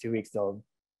in the next 2 weeks, they'll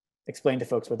explain to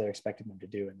folks what they're expecting them to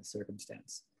do in this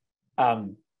circumstance.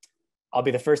 I'll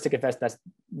be the first to confess that's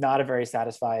not a very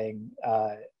satisfying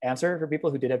answer for people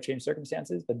who did have changed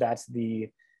circumstances, but that's the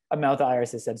amount the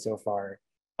IRS has said so far.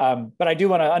 But I do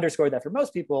want to underscore that for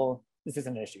most people, this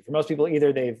isn't an issue. For most people,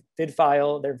 either they did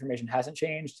file, their information hasn't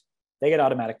changed, they get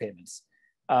automatic payments,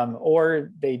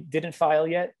 or they didn't file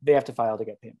yet, they have to file to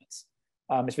get payments.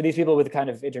 It's for these people with kind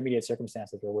of intermediate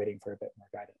circumstances, we're waiting for a bit more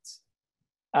guidance.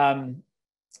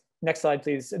 Next slide,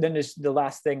 please. And then just the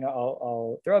last thing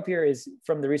I'll throw up here is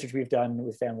from the research we've done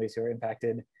with families who are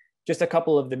impacted, just a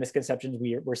couple of the misconceptions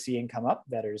we're seeing come up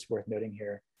that are just worth noting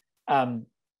here.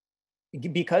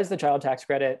 because the child tax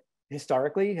credit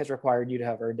historically has required you to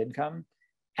have earned income,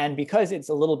 and because it's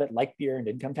a little bit like the earned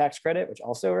income tax credit, which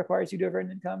also requires you to have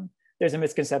earned income, there's a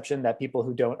misconception that people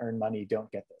who don't earn money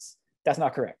don't get this. That's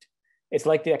not correct. It's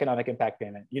like the economic impact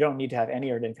payment. You don't need to have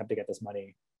any earned income to get this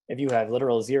money. If you have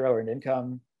literal zero earned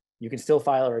income, you can still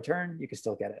file a return, you can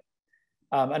still get it.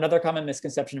 Another common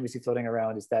misconception we see floating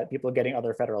around is that people are getting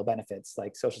other federal benefits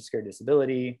like Social Security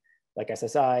disability, like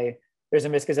SSI. There's a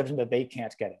misconception that they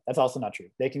can't get it. That's also not true.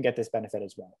 They can get this benefit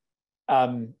as well.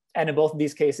 And in both of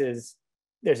these cases,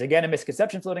 there's again a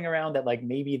misconception floating around that like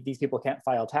maybe these people can't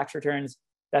file tax returns.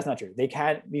 That's not true. They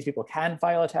can. These people can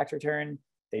file a tax return.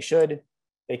 They should.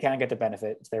 They can get the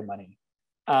benefit. It's their money.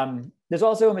 There's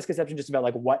also a misconception just about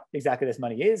like what exactly this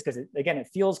money is, because again, it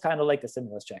feels kind of like the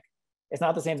stimulus check. It's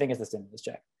not the same thing as the stimulus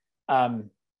check.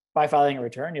 By filing a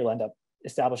return, you'll end up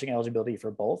establishing eligibility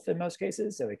for both in most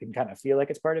cases, so it can kind of feel like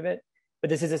it's part of it. But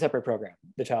this is a separate program,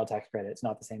 the child tax credit. It's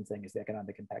not the same thing as the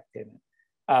economic impact payment.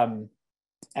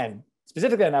 And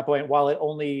specifically on that point, while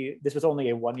this was only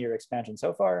a one-year expansion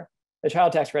so far, the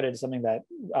child tax credit is something that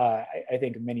I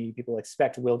think many people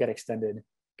expect will get extended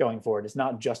going forward. It's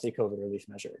not just a COVID relief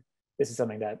measure. This is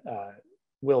something that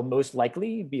will most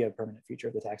likely be a permanent feature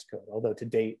of the tax code, although to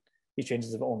date, these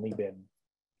changes have only been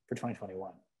for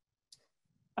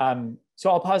 2021. So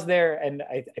I'll pause there, and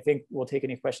I think we'll take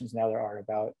any questions now there are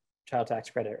about child tax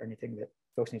credit or anything that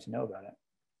folks need to know about it.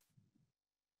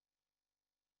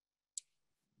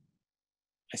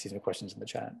 I see some questions in the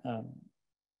chat.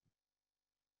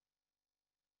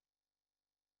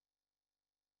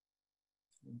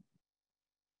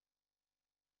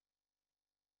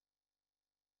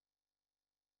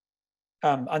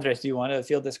 Andres, do you want to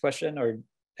field this question, or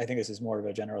I think this is more of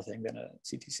a general thing than a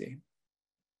CTC?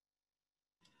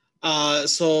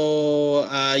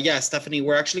 Yeah, Stephanie,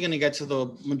 we're actually going to get to the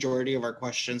majority of our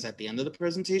questions at the end of the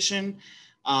presentation.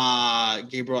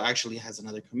 Gabriel actually has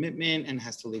another commitment and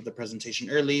has to leave the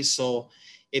presentation early. So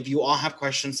if you all have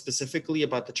questions specifically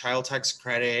about the child tax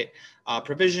credit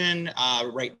provision,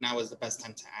 right now is the best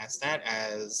time to ask that,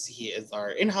 as he is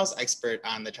our in-house expert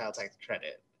on the child tax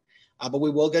credit. But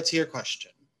we will get to your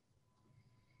question.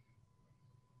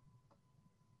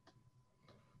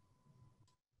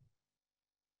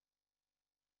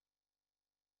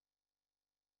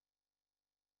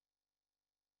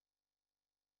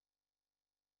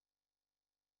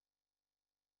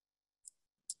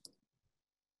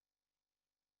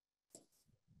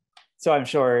 So I'm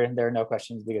sure there are no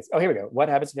questions because, oh, here we go. What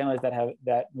happens to families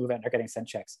that move out and are getting sent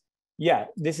checks? Yeah,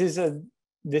 this is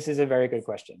a very good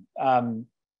question.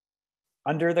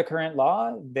 Under the current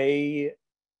law, they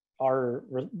are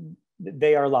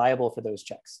liable for those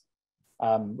checks,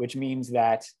 which means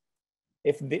that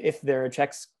if there are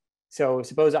checks, so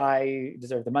suppose I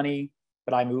deserve the money,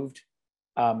 but I moved.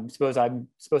 Suppose I'm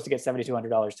supposed to get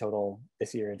 $7,200 total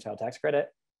this year in child tax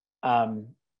credit. The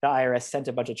IRS sent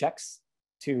a bunch of checks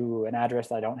to an address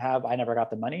that I don't have. I never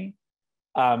got the money.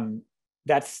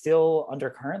 That's still under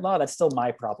current law. That's still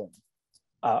my problem,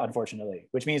 unfortunately,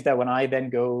 which means that when I then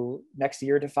go next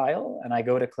year to file and I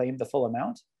go to claim the full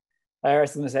amount, the IRS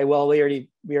is going to say, well, we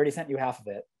already sent you half of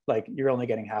it. Like you're only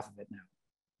getting half of it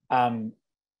now.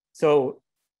 So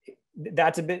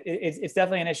that's a bit, it's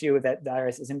definitely an issue that the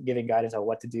IRS isn't giving guidance on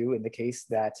what to do in the case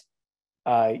that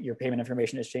your payment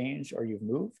information has changed or you've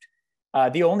moved.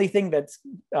 The only thing that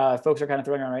folks are kind of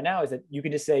throwing around right now is that you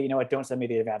can just say, you know what, don't send me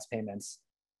the advance payments.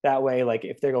 That way, like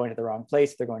if they're going to the wrong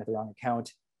place, if they're going to the wrong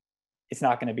account, it's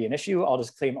not going to be an issue. I'll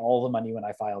just claim all the money when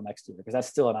I file next year, because that's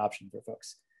still an option for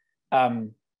folks.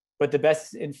 But the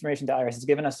best information the IRS has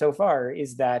given us so far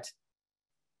is that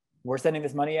we're sending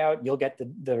this money out, you'll get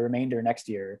the remainder next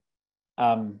year.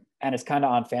 And it's kind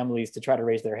of on families to try to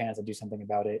raise their hands and do something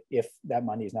about it if that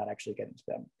money is not actually getting to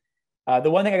them.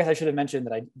 The one thing I guess I should have mentioned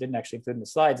that I didn't actually include in the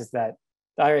slides is that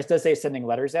the IRS does say sending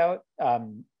letters out.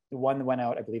 The one that went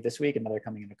out, I believe, this week, another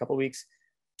coming in a couple of weeks,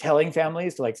 telling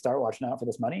families to like start watching out for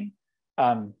this money.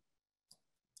 Kind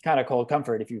of cold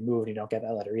comfort if you move and you don't get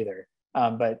that letter either.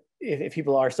 But if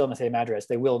people are still in the same address,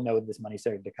 they will know that this money is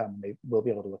starting to come and they will be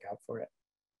able to look out for it.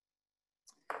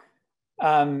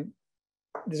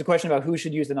 There's a question about who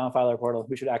should use the non-filer portal,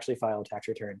 who should actually file a tax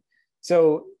return.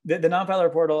 So the non-filer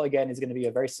portal, again, is going to be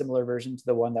a very similar version to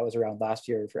the one that was around last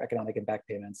year for economic impact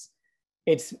payments.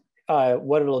 It's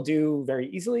what it'll do very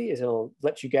easily is it'll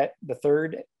let you get the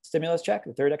third stimulus check,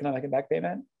 the third economic impact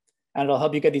payment, and it'll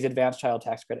help you get these advanced child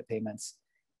tax credit payments.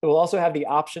 It will also have the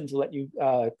option to let you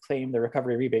claim the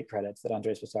recovery rebate credits that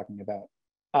Andres was talking about.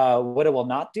 What it will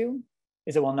not do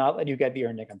is it will not let you get the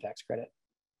earned income tax credit.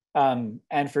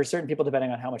 And for certain people,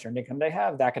 depending on how much earned income they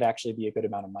have, that could actually be a good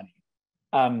amount of money.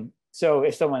 So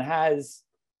if someone has,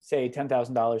 say,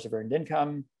 $10,000 of earned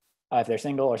income, if they're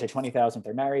single, or say 20,000 if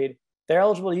they're married, they're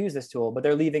eligible to use this tool, but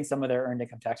they're leaving some of their earned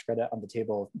income tax credit on the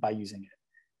table by using it.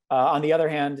 On the other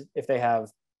hand, if they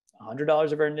have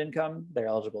 $100 of earned income, they're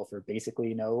eligible for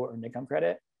basically no earned income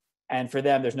credit. And for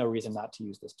them, there's no reason not to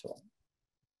use this tool.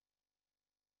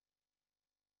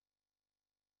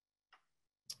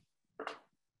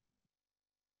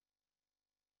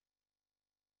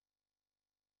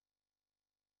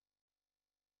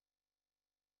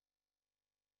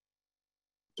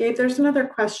 Gabe, there's another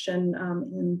question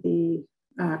in the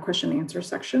question and answer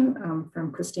section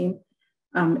from Christine.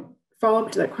 Follow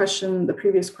up to that question, the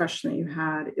previous question that you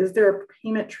had, is there a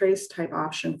payment trace type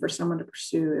option for someone to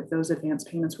pursue if those advance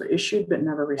payments were issued but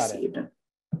never received?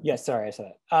 Yes, sorry, I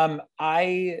said that.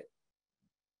 I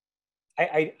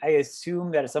assume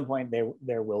that at some point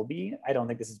there will be. I don't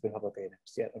think this has been publicly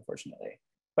announced yet, unfortunately.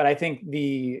 But I think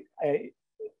it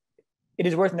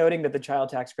is worth noting that the child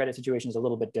tax credit situation is a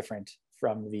little bit different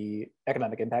from the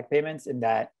economic impact payments in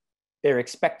that they're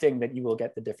expecting that you will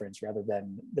get the difference rather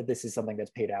than that this is something that's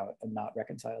paid out and not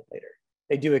reconciled later.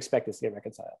 They do expect this to get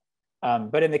reconciled.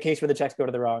 But in the case where the checks go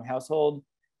to the wrong household,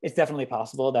 it's definitely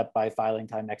possible that by filing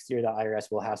time next year, the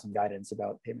IRS will have some guidance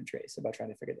about payment trace, about trying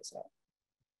to figure this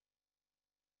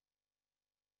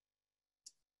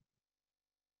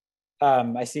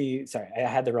out. I see, sorry, I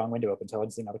had the wrong window open, so I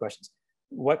wasn't seeing all the questions.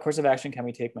 What course of action can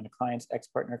we take when a client's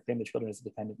ex-partner claimed the children as a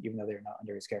dependent, even though they're not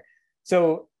under his care?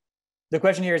 So the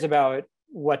question here is about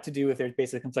what to do if there's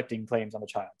basically conflicting claims on the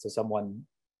child. So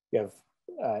you have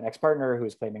an ex-partner who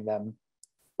is claiming them,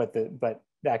 but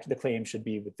the claim should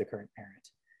be with the current parent.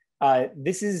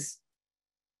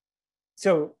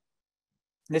 So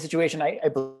in this situation, I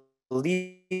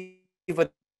believe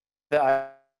what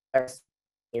the IRS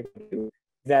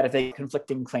that if they have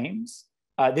conflicting claims,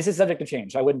 this is subject to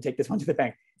change. So I wouldn't take this one to the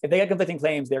bank. If they get conflicting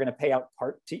claims, they're going to pay out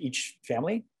part to each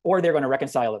family, or they're going to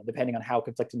reconcile it depending on how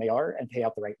conflicting they are and pay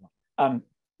out the right one.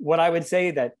 What I would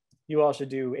say that you all should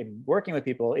do in working with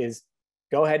people is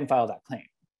go ahead and file that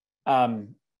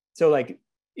claim. So like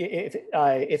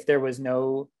if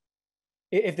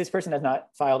this person has not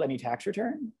filed any tax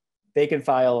return, they can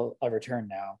file a return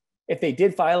now. If they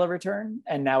did file a return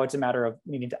and now it's a matter of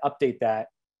needing to update that,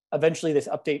 eventually this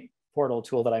update portal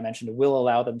tool that I mentioned will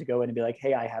allow them to go in and be like,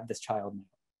 hey, I have this child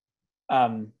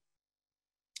now.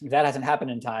 If that hasn't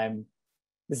happened in time,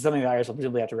 this is something the IRS will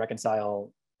presumably have to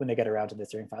reconcile when they get around to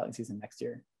this during filing season next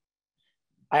year.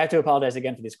 I have to apologize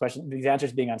again for these questions, these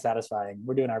answers being unsatisfying.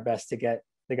 We're doing our best to get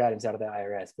the guidance out of the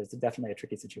IRS, but it's definitely a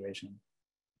tricky situation.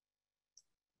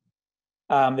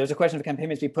 There's a question of can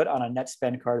payments be put on a net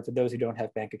spend card for those who don't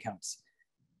have bank accounts?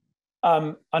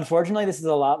 Unfortunately, this is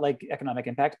a lot like economic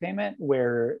impact payment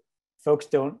where folks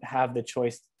don't have the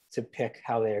choice to pick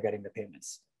how they are getting the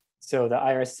payments. So the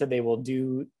IRS said they will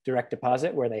do direct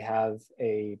deposit where they have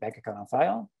a bank account on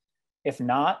file. If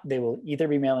not, they will either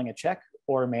be mailing a check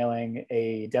or mailing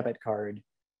a debit card.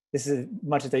 This is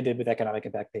much as they did with economic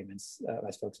impact payments.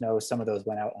 As folks know, some of those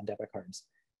went out on debit cards.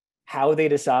 How they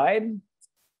decide,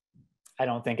 I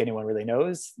don't think anyone really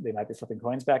knows. They might be flipping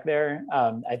coins back there.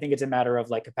 I think it's a matter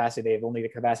of like capacity. They have only the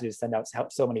capacity to send out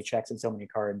so many checks and so many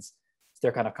cards. So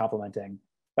they're kind of complementing.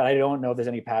 But I don't know if there's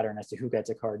any pattern as to who gets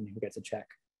a card and who gets a check.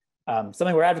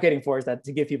 Something we're advocating for is that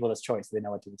to give people this choice, so they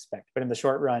know what to expect. But in the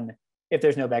short run, if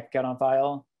there's no bank account on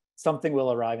file, something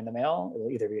will arrive in the mail. It will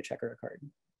either be a check or a card.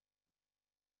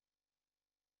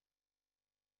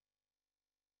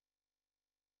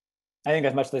 I think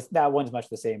that one's much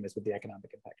the same as with the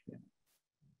economic impact payment.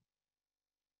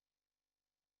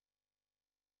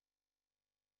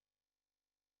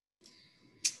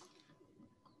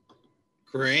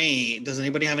 Great. Does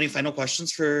anybody have any final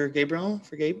questions for Gabe?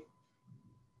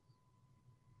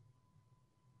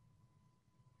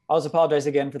 I'll just apologize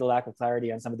again for the lack of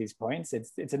clarity on some of these points.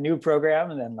 It's a new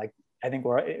program, and then I think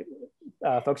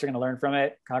folks are going to learn from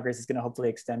it. Congress is going to hopefully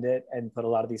extend it and put a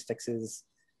lot of these fixes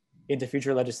into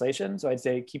future legislation. So I'd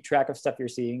say keep track of stuff you're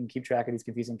seeing, keep track of these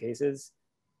confusing cases.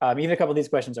 Even a couple of these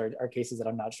questions are cases that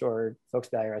I'm not sure folks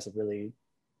at the IRS have really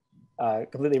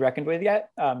completely reckoned with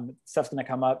yet. Stuff's going to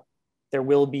come up. There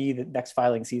will be the next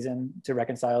filing season to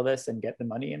reconcile this and get the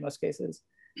money in most cases.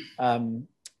 And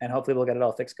hopefully we'll get it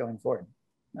all fixed going forward.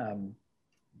 And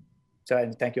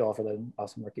thank you all for the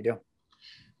awesome work you do.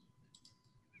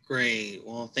 Great.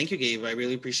 Well, thank you, Gabe. I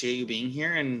really appreciate you being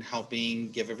here and helping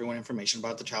give everyone information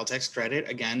about the child tax credit.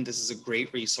 Again, this is a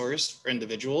great resource for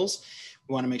individuals.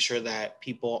 We want to make sure that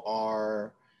people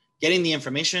are getting the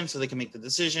information so they can make the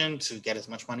decision to get as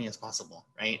much money as possible,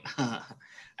 right?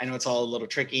 I know it's all a little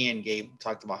tricky, and Gabe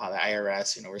talked about how the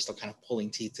IRS, we're still kind of pulling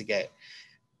teeth to get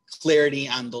clarity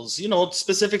on those,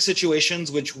 specific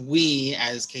situations, which we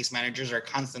as case managers are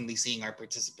constantly seeing our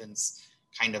participants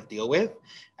kind of deal with.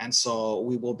 And so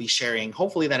we will be sharing,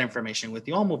 hopefully, that information with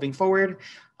you all moving forward,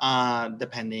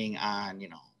 depending on,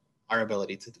 our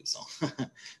ability to do so.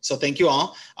 So thank you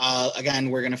all. Again,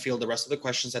 we're going to field the rest of the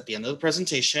questions at the end of the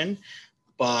presentation.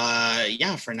 But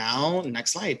yeah, for now,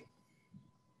 next slide.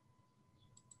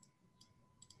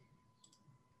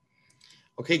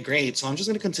 Okay, great. So I'm just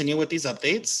going to continue with these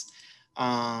updates.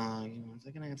 One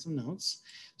second, I have some notes.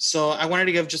 So I wanted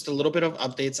to give just a little bit of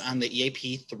updates on the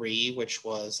EAP3, which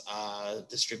was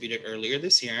distributed earlier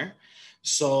this year.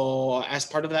 So as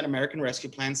part of that American Rescue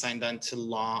Plan signed into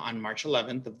law on March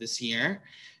 11th of this year,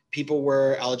 people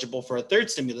were eligible for a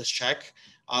third stimulus check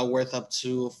worth up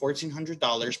to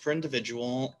 $1,400 per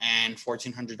individual and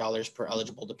 $1,400 per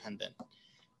eligible dependent.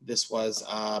 This was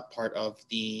part of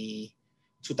the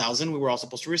 $2,000 we were all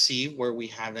supposed to receive, where we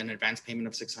had an advance payment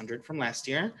of $600 from last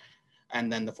year,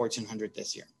 and then the $1,400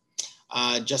 this year.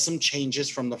 Just some changes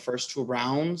from the first two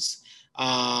rounds.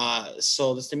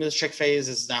 So the stimulus check phase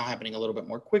is now happening a little bit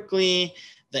more quickly.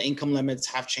 The income limits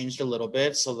have changed a little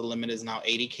bit. So the limit is now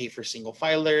 $80K for single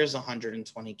filers,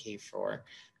 $120K for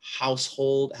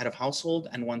head of household,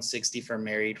 and $160 for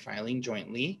married filing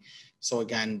jointly. So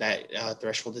again, that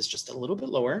threshold is just a little bit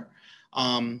lower.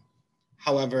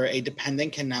 However, a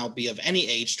dependent can now be of any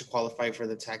age to qualify for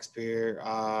the taxpayer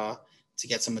to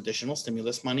get some additional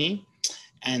stimulus money.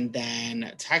 And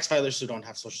then tax filers who don't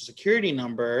have Social Security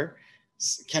number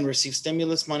can receive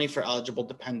stimulus money for eligible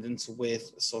dependents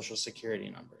with Social Security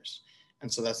numbers.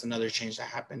 And so that's another change that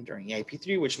happened during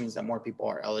EIP3, which means that more people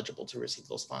are eligible to receive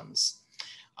those funds.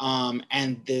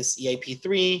 And this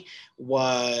EIP3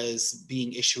 was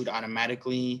being issued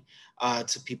automatically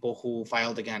to people who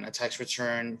filed, again, a tax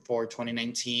return for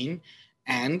 2019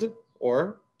 and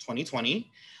or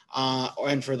 2020.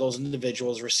 And for those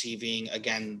individuals receiving,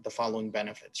 again, the following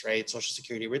benefits, right? Social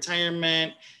Security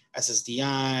retirement,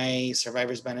 SSDI,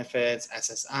 survivors benefits,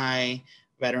 SSI,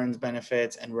 veterans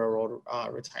benefits, and railroad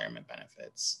retirement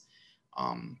benefits.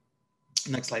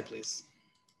 Next slide, please.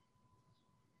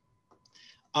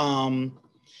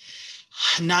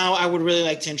 Now I would really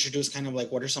like to introduce kind of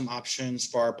like what are some options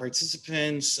for our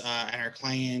participants and our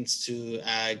clients to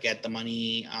get the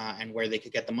money and where they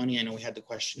could get the money. I know we had the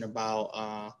question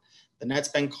about the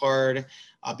NetSpend card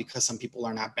because some people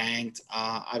are not banked.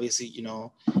 Obviously,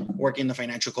 working in the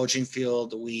financial coaching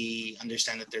field, we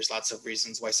understand that there's lots of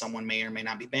reasons why someone may or may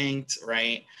not be banked,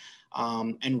 right?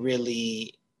 And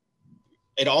really,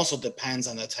 it also depends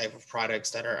on the type of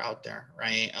products that are out there,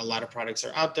 right? A lot of products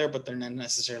are out there, but they're not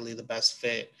necessarily the best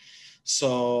fit.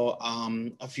 So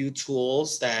a few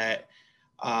tools that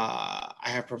I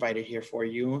have provided here for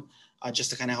you,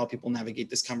 just to kind of help people navigate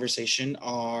this conversation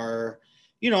are,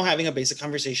 having a basic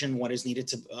conversation, what is needed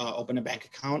to open a bank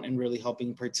account, and really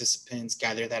helping participants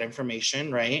gather that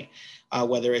information, right?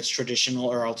 Whether it's traditional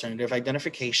or alternative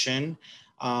identification,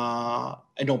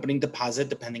 an opening deposit,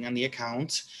 depending on the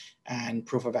account, and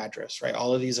proof of address, right?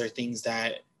 All of these are things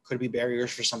that could be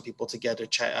barriers for some people to get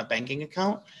a banking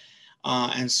account.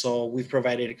 And so we've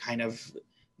provided kind of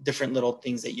different little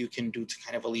things that you can do to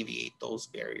kind of alleviate those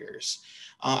barriers.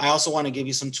 I also want to give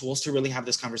you some tools to really have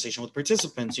this conversation with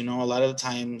participants. A lot of the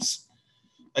times,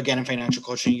 again, in financial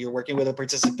coaching, you're working with a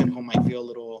participant who might feel a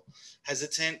little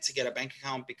hesitant to get a bank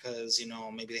account because,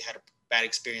 maybe they had a bad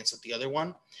experience with the other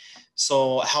one.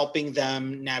 So helping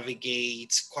them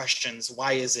navigate questions.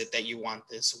 Why is it that you want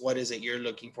this? What is it you're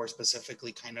looking for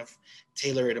specifically? Kind of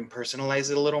tailor it and personalize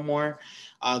it a little more.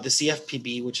 The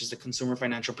CFPB, which is the Consumer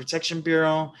Financial Protection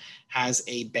Bureau, has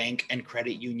a bank and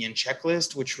credit union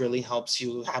checklist, which really helps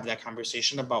you have that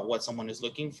conversation about what someone is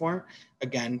looking for.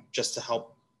 Again, just to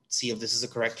help see if this is a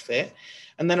correct fit.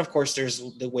 And then, of course,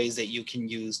 there's the ways that you can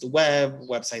use the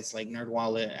websites like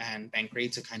NerdWallet and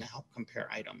Bankrate to kind of help compare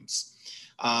items.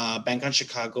 Bank on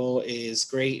Chicago is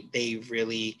great. They've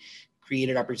really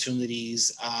created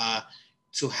opportunities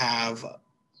to have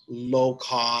low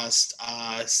cost,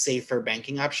 safer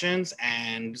banking options.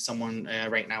 And someone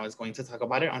right now is going to talk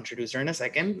about it. I'll introduce her in a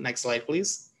second. Next slide,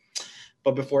 please.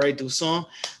 But before I do so,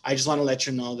 I just want to let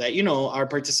you know that, our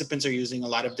participants are using a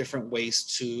lot of different ways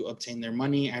to obtain their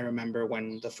money. I remember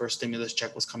when the first stimulus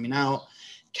check was coming out,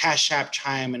 Cash App,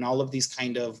 Chime, and all of these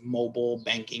kind of mobile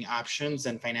banking options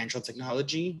and financial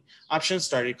technology options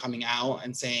started coming out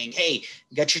and saying, hey,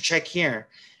 get your check here.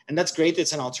 And that's great.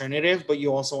 It's an alternative, but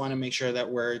you also want to make sure that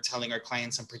we're telling our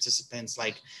clients and participants,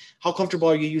 like, how comfortable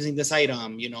are you using this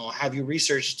item? Have you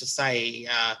researched the site?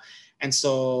 And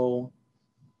so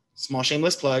Small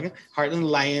shameless plug, Heartland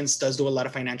Alliance does do a lot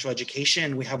of financial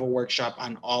education. We have a workshop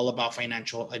on all about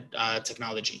financial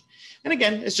technology. And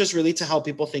again, it's just really to help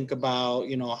people think about,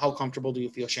 how comfortable do you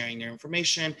feel sharing their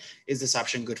information? Is this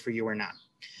option good for you or not?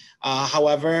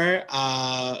 However,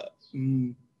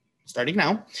 starting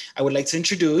now, I would like to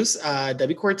introduce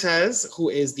Debbie Cortez, who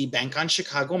is the Bank on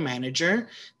Chicago manager,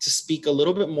 to speak a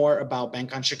little bit more about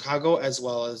Bank on Chicago, as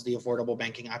well as the affordable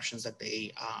banking options that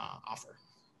they offer.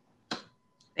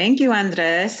 Thank you,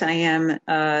 Andres. I am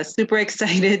super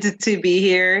excited to be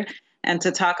here and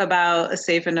to talk about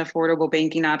safe and affordable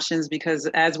banking options, because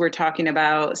as we're talking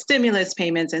about stimulus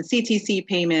payments and CTC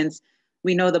payments,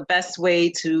 we know the best way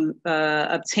to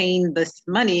obtain this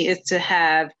money is to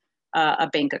have a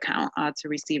bank account to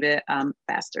receive it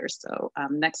faster. So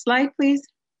next slide, please.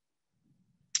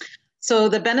 So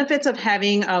the benefits of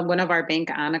having one of our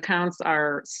bank on accounts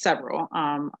are several.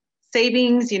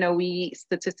 Savings,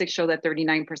 statistics show that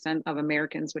 39% of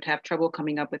Americans would have trouble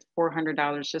coming up with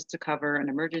 $400 just to cover an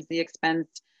emergency expense.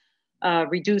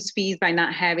 Reduce fees by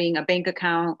not having a bank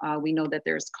account. We know that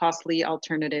there's costly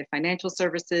alternative financial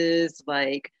services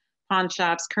like pawn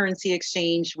shops, currency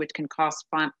exchange, which can cost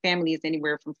families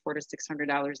anywhere from $400 to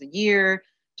 $600 a year.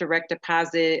 Direct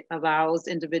deposit allows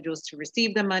individuals to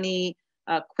receive the money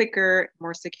quicker,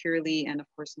 more securely, and of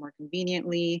course, more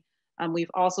conveniently.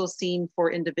 We've also seen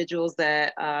for individuals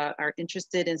that are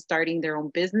interested in starting their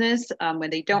own business, when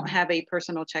they don't have a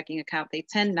personal checking account, they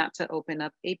tend not to open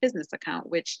up a business account,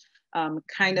 which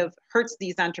kind of hurts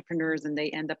these entrepreneurs, and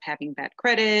they end up having bad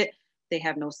credit. They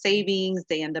have no savings.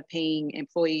 They end up paying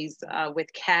employees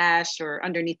with cash or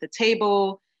underneath the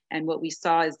table. And what we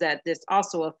saw is that this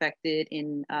also affected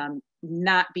in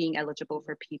not being eligible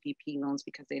for PPP loans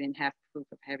because they didn't have proof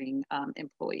of having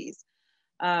employees.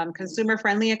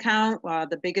 Consumer-friendly account,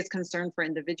 the biggest concern for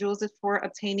individuals is for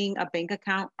obtaining a bank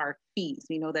account are fees.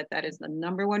 We know that that is the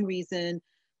 #1 reason.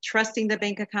 Trusting the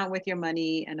bank account with your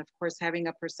money, and of course, having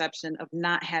a perception of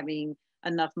not having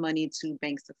enough money to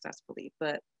bank successfully.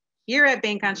 But here at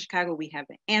Bank on Chicago, we have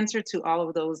the answer to all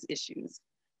of those issues.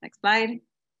 Next slide.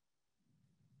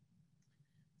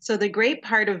 So the great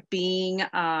part of being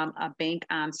a Bank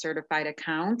on certified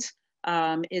account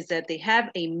is that they have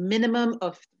a minimum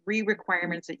of 3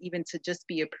 requirements, even to just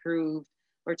be approved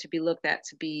or to be looked at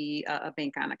to be a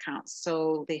bank on account.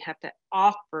 So they have to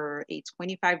offer a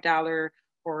 $25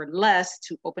 or less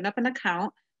to open up an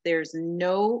account. There's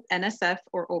no NSF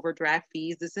or overdraft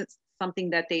fees. This is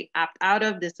something that they opt out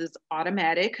of. This is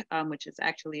automatic, which is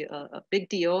actually a big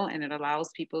deal, and it allows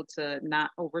people to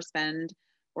not overspend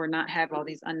or not have all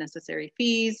these unnecessary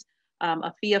fees.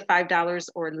 A fee of $5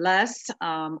 or less,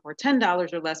 or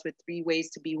 $10 or less, with 3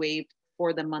 ways to be waived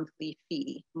for the monthly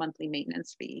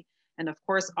maintenance fee. And of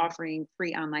course, offering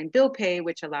free online bill pay,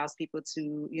 which allows people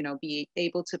to, be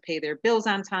able to pay their bills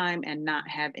on time and not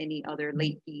have any other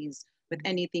late fees with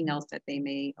anything else that they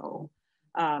may owe.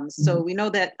 So we know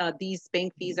that these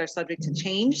bank fees are subject to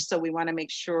change. So we want to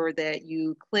make sure that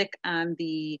you click on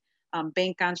the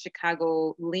Bank on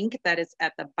Chicago link that is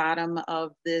at the bottom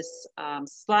of this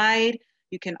slide.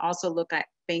 You can also look at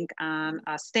Bank on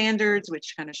standards,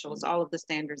 which kind of shows all of the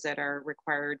standards that are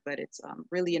required, but it's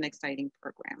really an exciting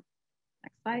program.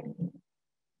 Next slide.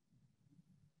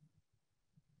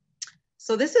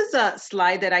 So this is a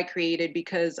slide that I created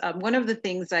because one of the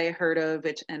things I heard of,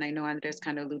 which, and I know Andres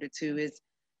kind of alluded to, is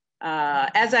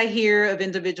as I hear of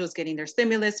individuals getting their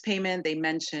stimulus payment, they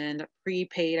mentioned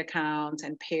prepaid accounts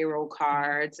and payroll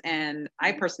cards. And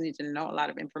I personally didn't know a lot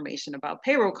of information about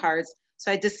payroll cards.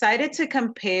 So I decided to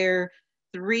compare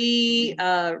 3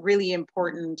 really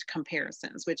important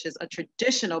comparisons, which is a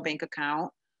traditional bank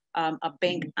account, a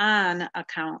bank on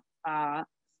account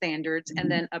standards, and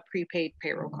then a prepaid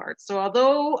payroll card. So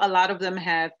although a lot of them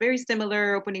have very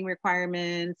similar opening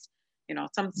requirements,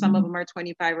 some of them are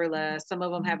 25 or less, some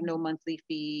of them have no monthly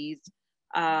fees.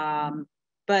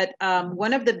 But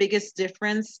one of the biggest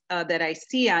difference that I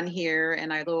see on here,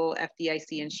 and I know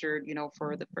FDIC insured,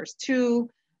 for the first 2,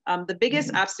 the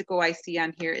biggest obstacle I see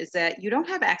on here is that you don't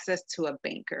have access to a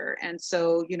banker. And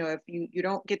so, if you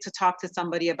don't get to talk to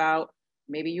somebody about,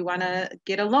 maybe you want to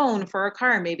get a loan for a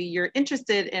car, maybe you're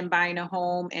interested in buying a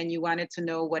home and you wanted to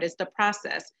know what is the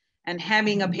process. And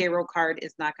having a payroll card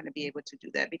is not going to be able to do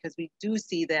that, because we do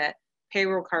see that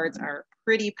payroll cards are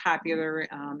pretty popular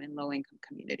in low-income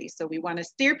communities. So we want to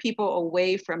steer people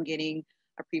away from getting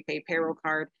a prepaid payroll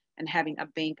card and having a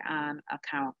bank on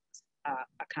account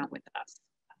with us.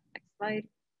 Next slide.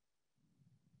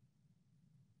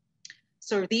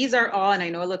 So these are all, and I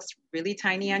know it looks really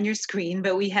tiny on your screen,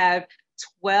 but we have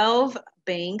 12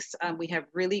 banks. We have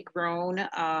really grown.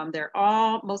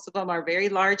 Most of them are very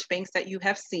large banks that you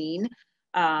have seen.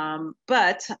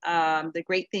 But the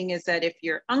great thing is that if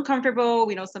you're uncomfortable,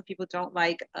 we know some people don't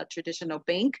like a traditional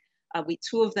bank.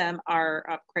 Two of them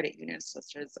are credit unions,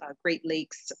 such as Great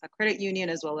Lakes Credit Union,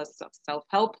 as well as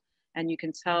Self-Help. And you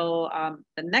can tell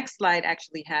the next slide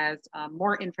actually has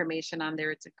more information on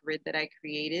there. It's a grid that I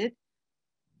created.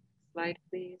 Slide,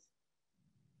 please.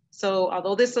 So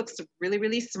although this looks really,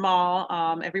 really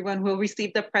small, everyone will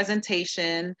receive the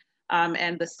presentation.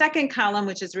 And the second column,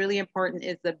 which is really important,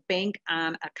 is the bank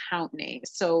on account name.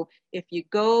 So if you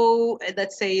go,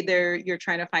 let's say you're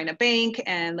trying to find a bank,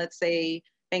 and let's say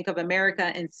Bank of America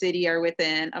and Citi are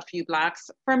within a few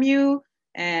blocks from you,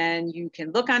 and you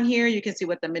can look on here, you can see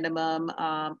what the minimum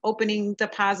opening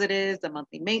deposit is, the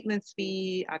monthly maintenance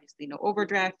fee, obviously no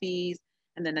overdraft fees,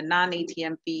 and then the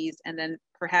non-ATM fees. And then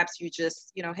perhaps you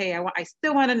just, hey, I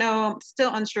still want to know, I'm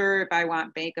still unsure if I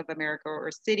want Bank of America or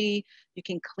Citi. You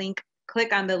can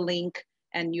click on the link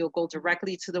and you'll go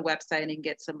directly to the website and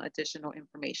get some additional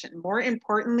information. More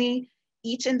importantly,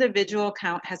 each individual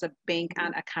account has a bank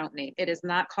on account name. It is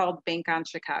not called Bank on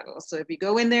Chicago. So if you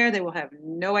go in there, they will have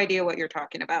no idea what you're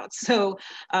talking about. So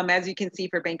as you can see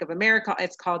for Bank of America,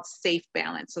 it's called Safe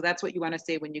Balance. So that's what you want to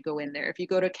say when you go in there. If you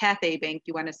go to Cathay Bank,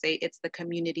 you want to say it's the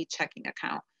community checking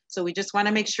account. So we just want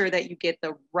to make sure that you get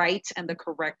the right and the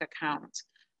correct account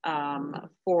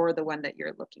for the one that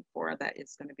you're looking for that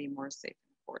is going to be more safe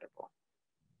and affordable.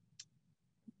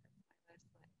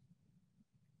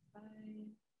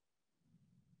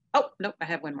 Oh, nope, I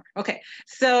have one more. Okay,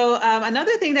 so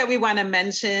another thing that we want to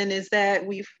mention is that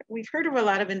we've heard of a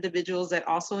lot of individuals that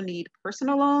also need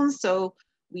personal loans. So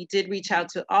we did reach out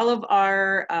to all of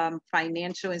our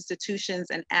financial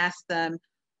institutions and ask them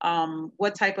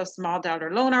what type of small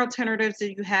dollar loan alternatives do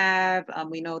you have?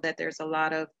 We know that there's a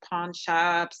lot of pawn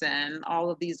shops and all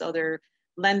of these other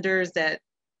lenders that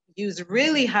use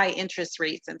really high interest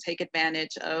rates and take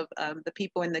advantage of the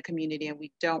people in the community, and we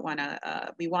don't want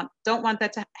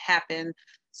that to happen.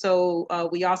 So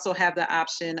we also have the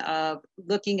option of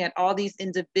looking at all these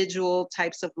individual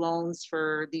types of loans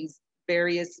for these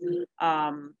various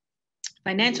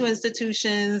financial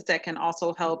institutions that can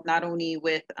also help not only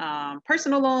with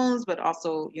personal loans, but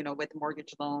also with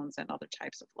mortgage loans and other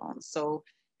types of loans. So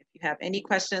if you have any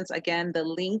questions, again, the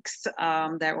links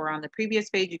that were on the previous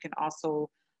page, you can also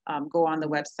go on the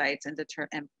websites and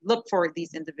look for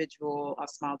these individual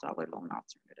small dollar loan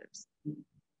alternatives.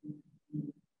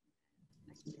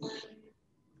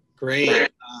 Great.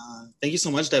 Thank you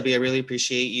so much, Debbie. I really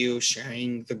appreciate you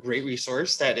sharing the great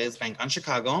resource that is Bank on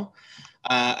Chicago.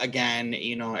 Again,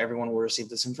 everyone will receive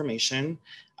this information.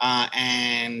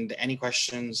 And any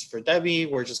questions for Debbie,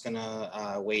 we're just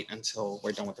gonna wait until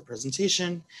we're done with the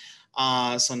presentation.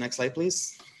 So next slide,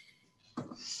 please.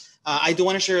 I do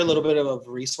want to share a little bit of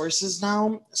resources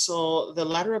now. So the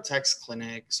Ladder Up Tax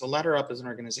Clinic. So Ladder Up is an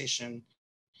organization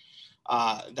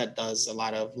that does a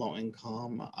lot of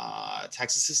low-income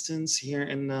tax assistance here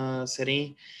in the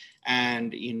city.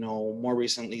 And, more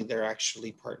recently, they're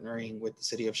actually partnering with the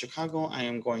city of Chicago. I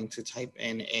am going to type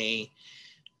in a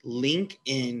link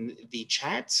in the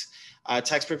chat.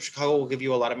 Tax Prep Chicago will give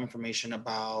you a lot of information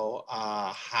about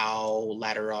how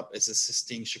Ladder Up is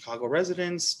assisting Chicago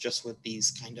residents just with these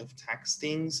kind of tax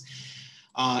things.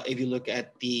 If you look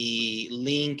at the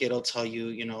link, it'll tell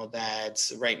you,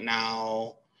 that right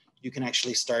now you can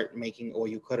actually start making, or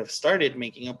you could have started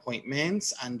making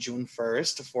appointments on June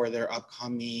 1st for their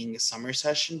upcoming summer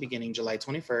session beginning July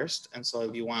 21st. And so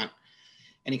if you want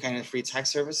any kind of free tax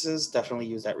services, definitely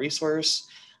use that resource.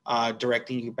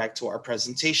 Directing you back to our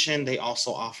presentation, they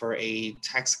also offer a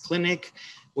tax clinic,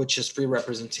 which is free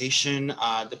representation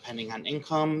depending on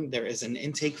income. There is an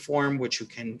intake form which you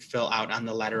can fill out on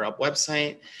the Ladder Up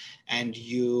website, and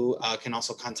you can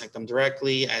also contact them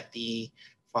directly at the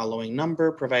following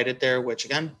number provided there, which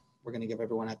again, we're going to give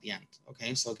everyone at the end.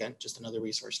 Okay, so again, just another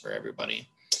resource for everybody.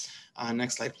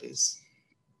 Next slide, please.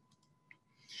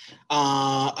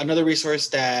 Another resource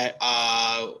that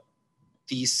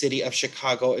the city of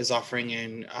Chicago is offering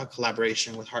in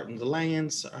collaboration with Heartland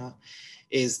Alliance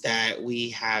is that we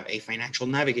have a financial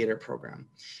navigator program.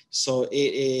 So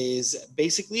it is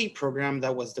basically a program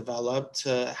that was developed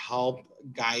to help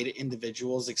guide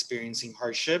individuals experiencing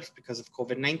hardships because of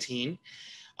COVID-19.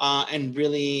 And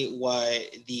really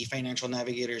what the financial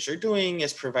navigators are doing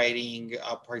is providing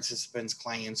participants,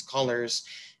 clients, callers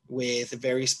with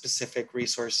very specific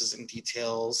resources and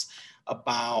details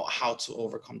about how to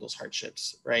overcome those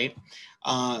hardships, right?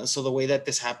 So the way that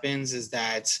this happens is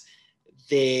that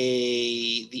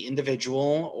the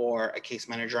individual or a case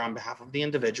manager on behalf of the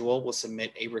individual will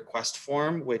submit a request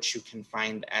form, which you can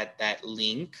find at that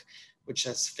link, which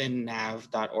is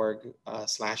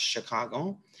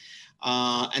finnav.org/Chicago.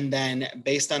 And then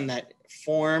based on that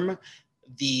form,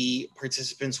 the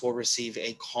participants will receive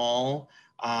a call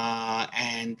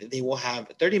and they will have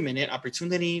a 30-minute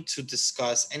opportunity to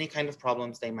discuss any kind of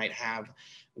problems they might have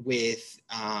with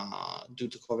due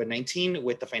to COVID-19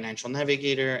 with the financial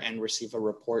navigator and receive a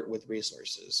report with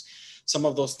resources. Some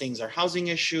of those things are housing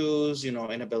issues,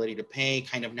 inability to pay,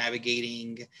 kind of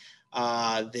navigating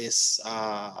this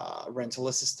rental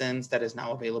assistance that is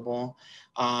now available.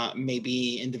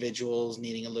 Maybe individuals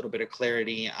needing a little bit of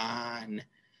clarity on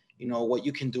what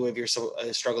you can do if you're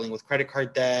struggling with credit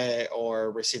card debt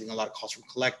or receiving a lot of calls from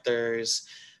collectors,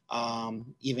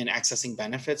 even accessing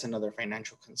benefits and other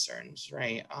financial concerns,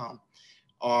 right?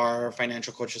 Our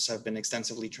financial coaches have been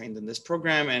extensively trained in this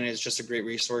program, and it's just a great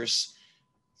resource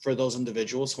for those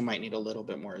individuals who might need a little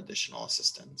bit more additional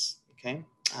assistance, okay?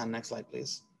 Next slide,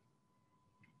 please.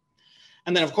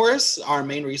 And then, of course, our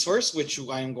main resource, which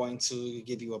I am going to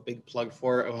give you a big plug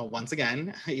for once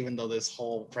again, even though this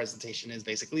whole presentation is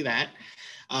basically that.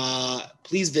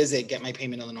 Please visit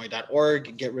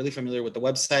getmypaymentillinois.org. Get really familiar with the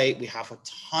website. We have a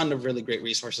ton of really great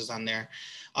resources on there.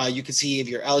 You can see if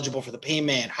you're eligible for the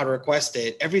payment, how to request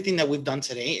it. Everything that we've done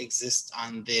today exists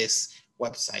on this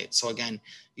website. So again,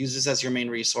 use this as your main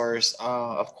resource.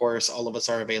 Of course, all of us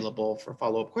are available for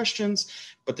follow-up questions,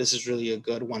 but this is really a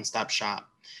good one-stop shop.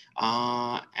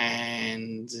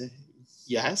 And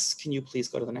yes, can you please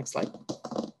go to the next slide?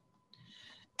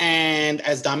 And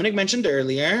as Dominic mentioned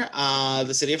earlier,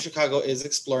 the city of Chicago is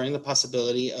exploring the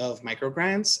possibility of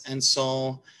microgrants. And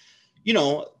so,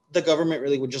 the government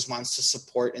really just wants to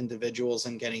support individuals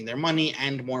in getting their money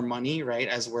and more money, right?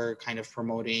 As we're kind of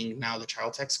promoting now the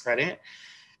child tax credit.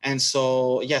 And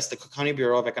so, yes, the Cook County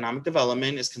Bureau of Economic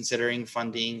Development is considering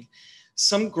funding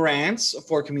some grants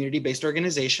for community-based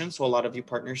organizations. So a lot of you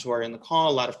partners who are in the call,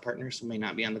 a lot of partners who may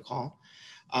not be on the call.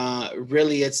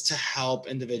 Really, it's to help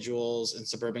individuals in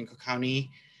suburban Cook County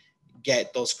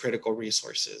get those critical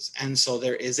resources. And so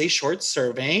there is a short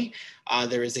survey.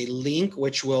 There is a link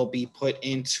which will be put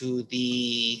into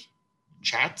the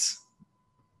chat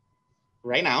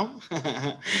right now.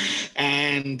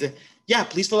 And yeah,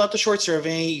 please fill out the short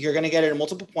survey. You're going to get it at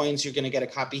multiple points. You're going to get a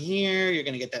copy here. You're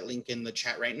going to get that link in the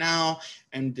chat right now.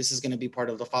 And this is going to be part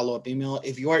of the follow-up email.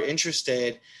 If you are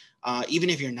interested, even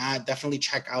if you're not, definitely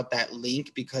check out that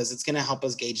link because it's going to help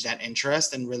us gauge that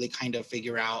interest and really kind of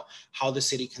figure out how the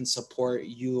city can support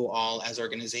you all as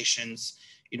organizations,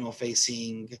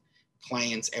 facing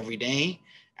clients every day.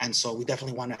 And so we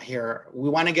definitely want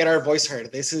to get our voice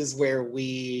heard. This is where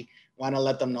we want to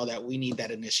let them know that we need that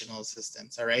additional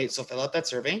assistance. All right, so fill out that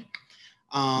survey.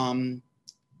 And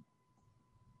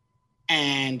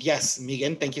yes,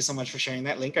 Megan, thank you so much for sharing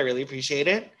that link. I really appreciate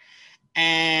it.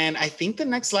 And I think the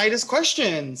next slide is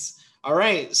questions. All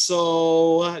right,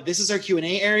 so this is our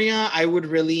Q&A area. I would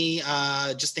really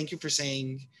just thank you for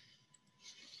staying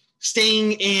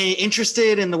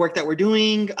interested in the work that we're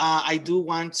doing. I do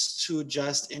want to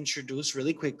just introduce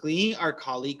really quickly our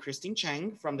colleague, Christine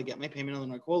Chang from the Get My Payment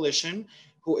Illinois Coalition,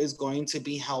 who is going to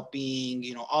be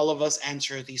helping all of us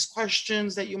answer these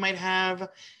questions that you might have,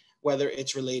 whether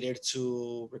it's related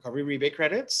to recovery rebate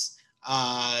credits,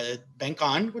 Bank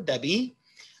On with Debbie.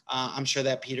 I'm sure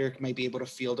that Peter might be able to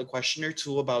field a question or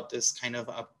two about this kind of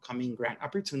upcoming grant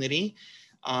opportunity.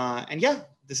 And yeah,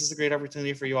 this is a great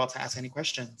opportunity for you all to ask any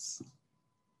questions.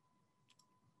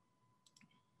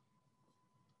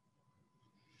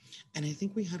 And I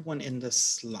think we had one in the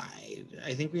slide.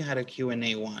 I think we had a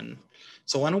Q&A one.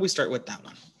 So why don't we start with that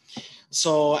one?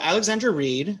 So Alexandra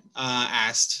Reed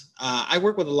asked, I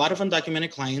work with a lot of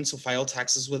undocumented clients who file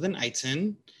taxes with an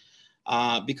ITIN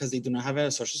because they do not have a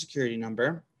social security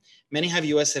number. Many have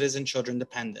US citizen children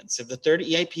dependents. If the third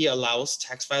EIP allows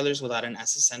tax filers without an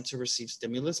SSN to receive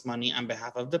stimulus money on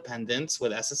behalf of dependents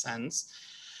with SSNs,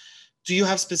 do you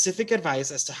have specific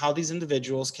advice as to how these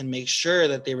individuals can make sure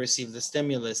that they receive the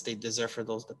stimulus they deserve for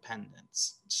those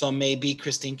dependents? So maybe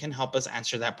Christine can help us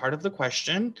answer that part of the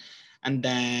question. And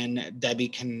then Debbie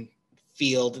can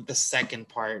field the second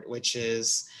part, which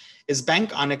is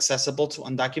Bank On accessible to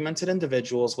undocumented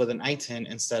individuals with an ITIN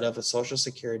instead of a social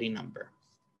security number?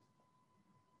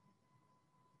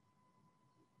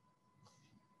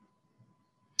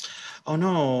 Oh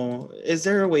no, is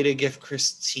there a way to give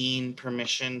Christine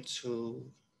permission to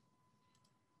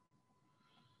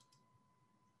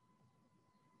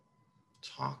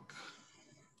talk?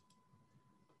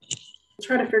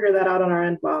 Try to figure that out on our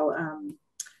end while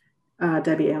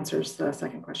Debbie answers the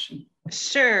second question.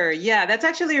 Sure. Yeah, that's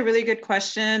actually a really good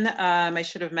question. I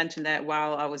should have mentioned that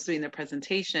while I was doing the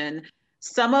presentation.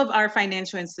 Some of our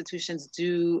financial institutions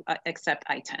do accept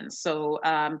I-10s. So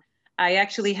I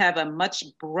actually have a much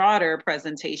broader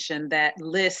presentation that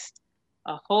lists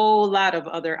a whole lot of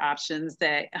other options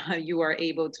that you are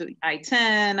able to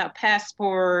I-10, a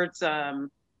passport,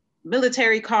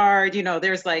 military card, you know,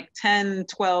 there's like 10,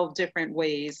 12 different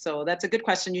ways. So that's a good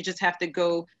question. You just have to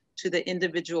go to the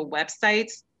individual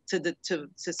websites to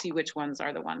see which ones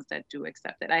are the ones that do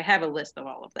accept it. I have a list of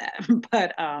all of that,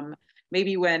 but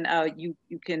maybe when you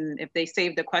can, if they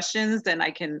save the questions, then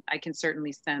I can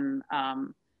certainly send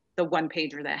the one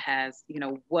pager that has, you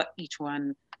know, what each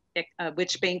one,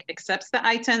 which bank accepts the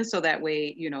I-10, so that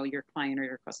way, you know, your client or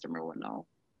your customer will know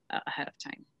ahead of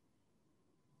time.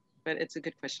 But it's a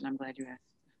good question. I'm glad you asked.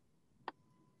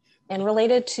 And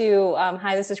related to,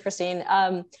 hi, this is Christine.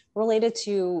 Related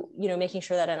to, you know, making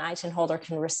sure that an I-10 holder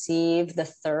can receive the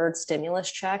third stimulus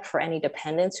check for any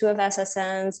dependents who have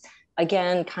SSNs.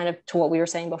 Again, kind of to what we were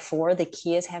saying before, the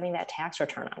key is having that tax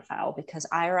return on file, because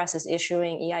IRS is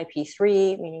issuing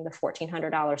EIP3, meaning the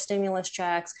 $1,400 stimulus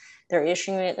checks. They're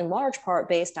issuing it in large part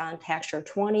based on tax year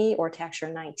 20 or tax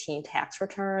year 19 tax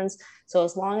returns. So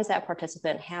as long as that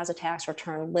participant has a tax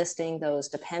return listing those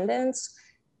dependents,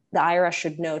 the IRS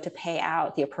should know to pay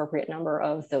out the appropriate number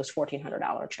of those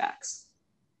 $1,400 checks.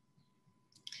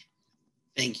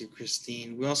 Thank you,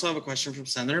 Christine. We also have a question from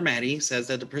Senator Maddie. Says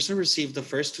that the person received the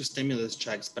first 2 stimulus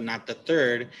checks, but not the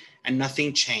third, and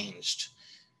nothing changed.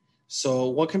 So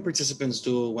what can participants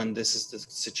do when this is the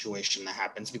situation that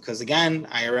happens? Because again,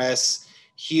 IRS,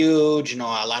 huge, you know,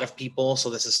 a lot of people. So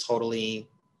this is totally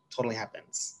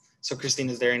happens. So Christine,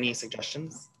 is there any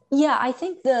suggestions? Yeah, I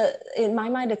think in my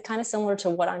mind, it's kind of similar to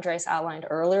what Andres outlined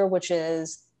earlier, which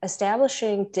is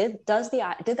establishing, did the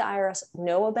IRS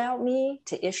know about me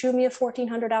to issue me a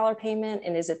 $1,400 payment?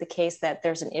 And is it the case that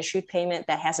there's an issued payment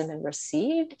that hasn't been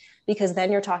received? Because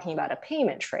then you're talking about a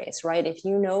payment trace, right? If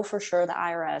you know for sure the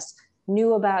IRS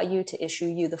knew about you to issue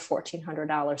you the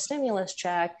 $1,400 stimulus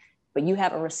check, but you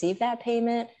haven't received that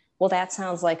payment, well, that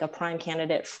sounds like a prime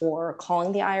candidate for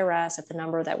calling the IRS at the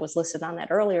number that was listed on that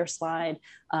earlier slide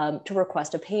to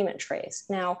request a payment trace.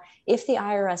 Now, if the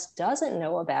IRS doesn't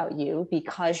know about you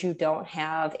because you don't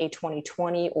have a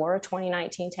 2020 or a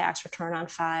 2019 tax return on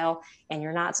file, and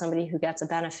you're not somebody who gets a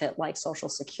benefit like Social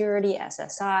Security,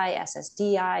 SSI,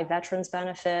 SSDI, veterans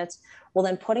benefits, well,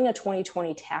 then putting a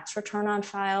 2020 tax return on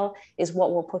file is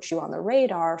what will put you on the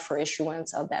radar for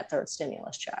issuance of that third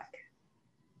stimulus check.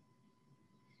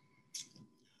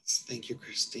 Thank you,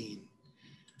 Christine.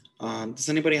 Does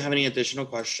anybody have any additional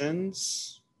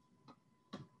questions?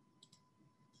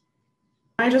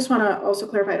 I just want to also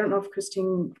clarify, I don't know if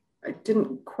Christine, I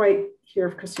didn't quite hear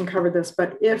if Christine covered this,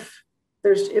 but if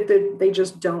they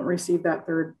just don't receive that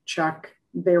third check,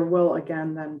 there will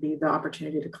again then be the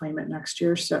opportunity to claim it next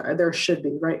year. So there should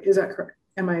be, right? Is that correct?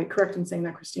 Am I correct in saying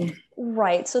that, Christine?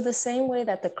 Right. So the same way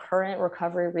that the current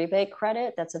recovery rebate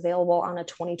credit that's available on a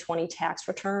 2020 tax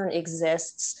return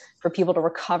exists for people to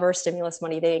recover stimulus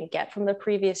money they didn't get from the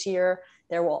previous year,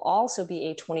 there will also be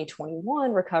a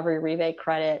 2021 recovery rebate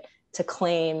credit to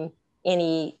claim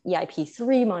any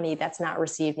EIP3 money that's not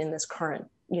received in this current,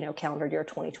 calendar year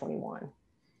 2021.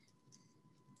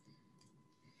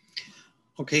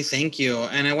 Okay, thank you.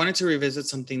 And I wanted to revisit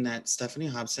something that Stephanie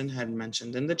Hobson had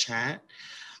mentioned in the chat.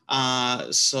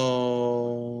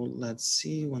 So let's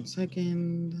see, one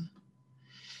second.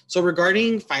 So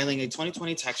regarding filing a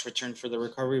 2020 tax return for the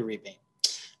recovery rebate,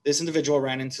 this individual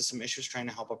ran into some issues trying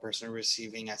to help a person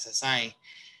receiving SSI.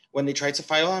 When they tried to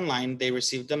file online, they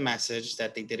received a message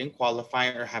that they didn't qualify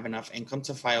or have enough income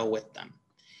to file with them.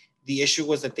 The issue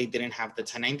was that they didn't have the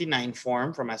 1099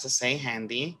 form from SSA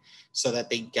handy, so that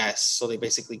they guessed. So they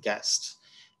basically guessed.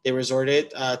 They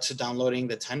resorted to downloading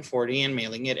the 1040 and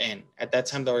mailing it in. At that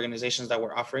time, the organizations that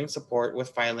were offering support with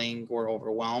filing were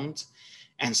overwhelmed.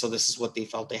 And so this is what they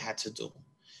felt they had to do.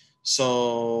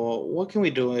 So what can we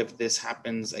do if this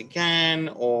happens again?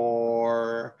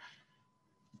 Or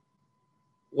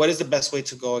what is the best way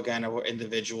to go again over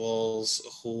individuals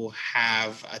who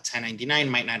have a 1099,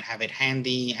 might not have it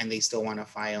handy, and they still want to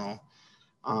file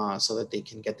so that they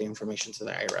can get the information to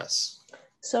the IRS?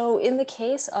 So in the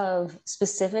case of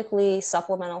specifically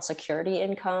supplemental security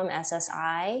income,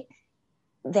 SSI,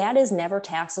 that is never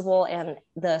taxable, and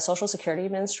the Social Security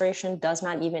Administration does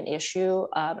not even issue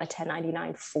a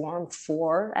 1099 form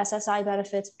for SSI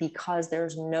benefits because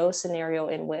there's no scenario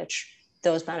in which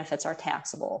those benefits are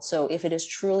taxable. So if it is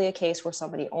truly a case where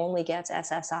somebody only gets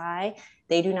SSI,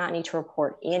 they do not need to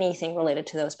report anything related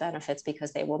to those benefits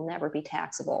because they will never be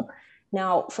taxable.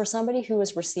 Now, for somebody who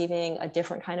is receiving a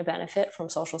different kind of benefit from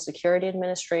Social Security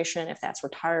Administration, if that's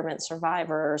retirement,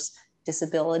 survivors,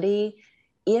 disability,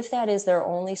 if that is their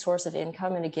only source of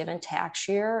income in a given tax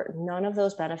year, none of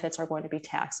those benefits are going to be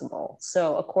taxable.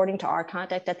 So according to our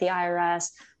contact at the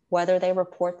IRS, whether they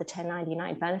report the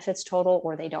 1099 benefits total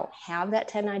or they don't have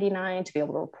that 1099 to be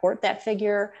able to report that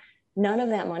figure, none of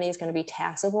that money is going to be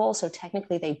taxable. So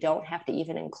technically they don't have to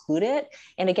even include it.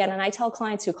 And again, and I tell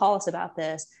clients who call us about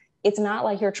this, it's not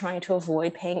like you're trying to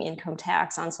avoid paying income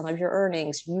tax on some of your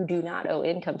earnings. You do not owe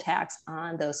income tax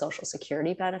on those Social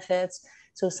Security benefits.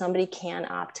 So somebody can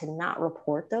opt to not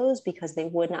report those because they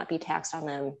would not be taxed on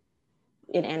them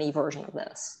in any version of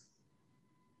this.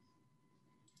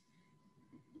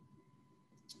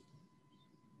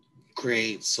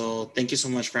 Great. So thank you so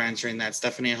much for answering that,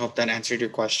 Stephanie. I hope that answered your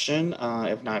question.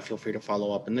 If not, feel free to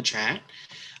follow up in the chat.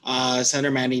 Senator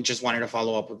Maddie just wanted to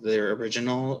follow up with their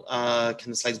original.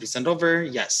 Can the slides be sent over?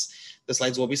 Yes, the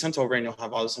slides will be sent over and you'll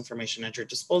have all this information at your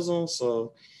disposal.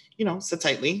 So, you know, sit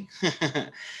tightly.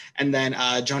 And then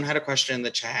Joan had a question in the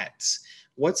chat.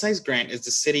 What size grant is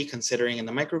the city considering in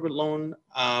the microloan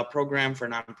program for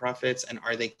nonprofits, and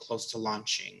are they close to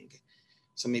launching?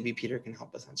 So maybe Peter can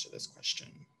help us answer this question.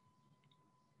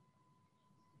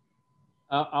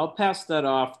 I'll pass that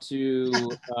off to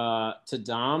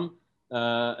Dom.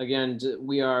 Again,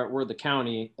 we're the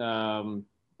county.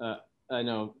 I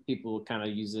know people kind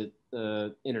of use it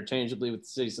interchangeably with the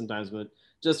city sometimes, but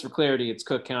just for clarity, it's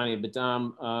Cook County. But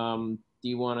Dom, do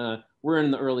you want to? We're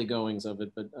in the early goings of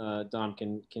it, but Dom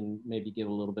can maybe give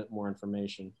a little bit more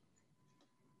information.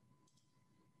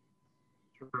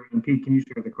 Sure. And Pete, can you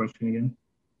share the question again?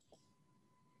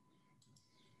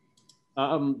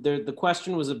 The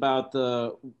question was about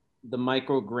the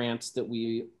micro grants that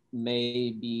we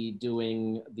may be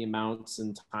doing, the amounts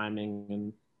and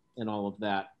timing and all of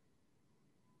that.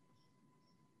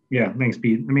 Yeah, thanks,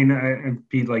 Pete. I mean,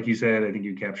 Pete, like you said, I think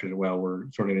you captured it well.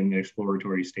 We're sort of in the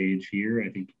exploratory stage here. I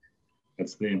think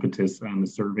that's the impetus on the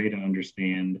survey to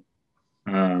understand,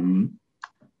 you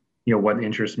know, what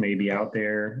interests may be out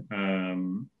there,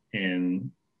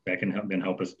 and that can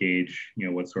help us gauge, you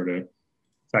know, what sort of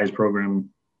size program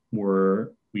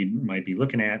we might be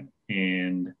looking at.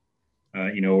 And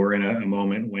you know, we're in a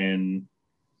moment when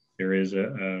there is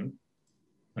a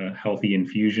healthy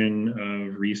infusion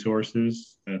of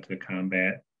resources to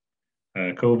combat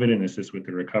COVID and assist with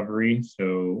the recovery.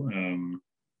 So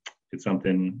it's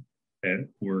something that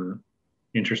we're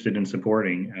interested in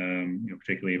supporting, you know,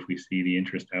 particularly if we see the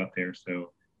interest out there.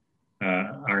 So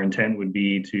our intent would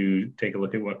be to take a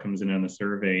look at what comes in on the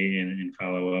survey and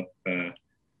follow up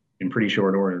in pretty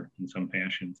short order in some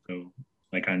fashion. So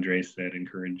like Andres said,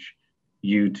 encourage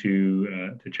you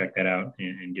to check that out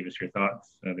and give us your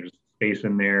thoughts. There's space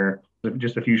in there,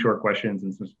 just a few short questions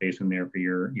and some space in there for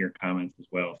your comments as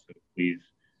well. So please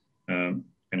kind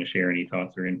of share any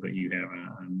thoughts or input you have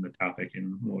on the topic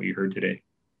and what you heard today.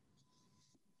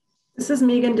 This is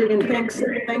Megan Dugan.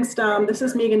 Thanks, Dom. This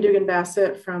is Megan Dugan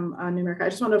Bassett from New York. I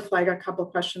just want to flag a couple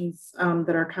of questions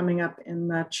that are coming up in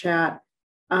the chat.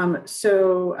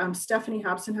 Stephanie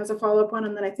Hobson has a follow-up one,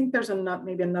 and then I think there's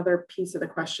maybe another piece of the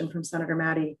question from Senator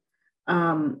Maddie.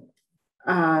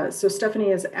 So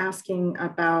Stephanie is asking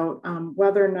about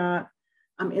whether or not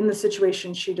in the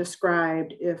situation she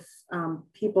described, if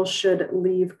people should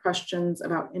leave questions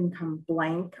about income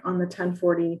blank on the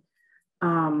 1040.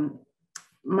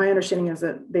 My understanding is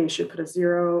that they should put a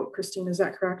 0. Christine, is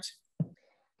that correct?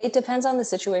 It depends on the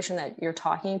situation that you're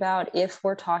talking about. If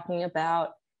we're talking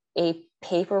about a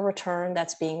paper return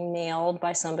that's being mailed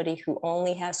by somebody who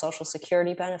only has Social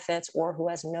Security benefits or who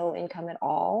has no income at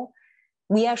all,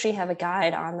 we actually have a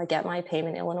guide on the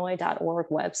getmypaymentillinois.org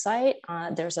website.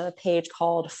 There's a page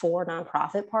called For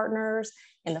Nonprofit Partners,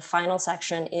 and the final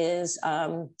section is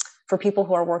for people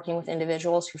who are working with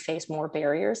individuals who face more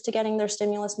barriers to getting their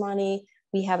stimulus money.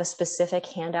 We have a specific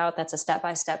handout that's a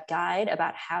step-by-step guide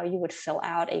about how you would fill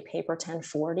out a paper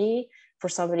 1040 for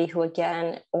somebody who,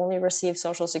 again, only received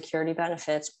Social Security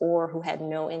benefits or who had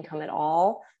no income at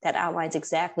all. That outlines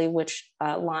exactly which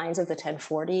lines of the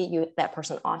 1040 that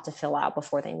person ought to fill out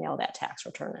before they mail that tax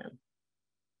return in.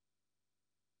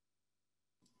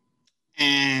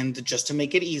 And just to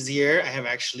make it easier, I have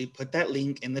actually put that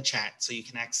link in the chat so you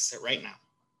can access it right now.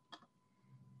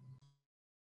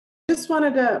 Just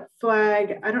wanted to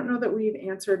flag, I don't know that we've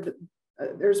answered,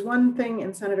 there's one thing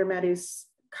in Senator Maddie's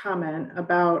comment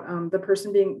about the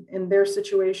person being in their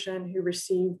situation who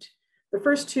received the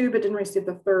first 2 but didn't receive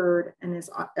the 3rd and is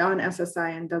on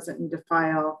SSI and doesn't need to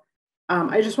file.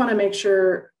 I just want to make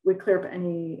sure we clear up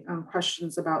any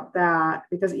questions about that,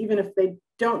 because even if they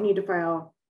don't need to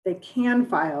file, they can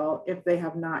file if they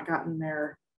have not gotten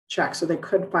their check. So they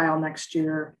could file next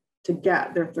year to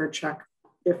get their third check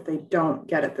if they don't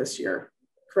get it this year.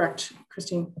 Correct,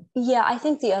 Christine? Yeah, I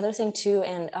think the other thing too,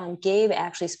 and Gabe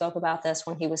actually spoke about this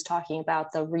when he was talking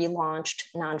about the relaunched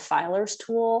non-filers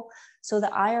tool. So the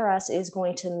IRS is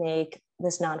going to make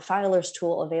this non-filers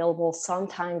tool available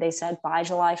sometime, they said, by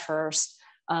July 1st.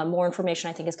 More information,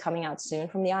 I think, is coming out soon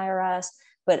from the IRS.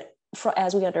 But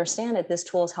as we understand it, this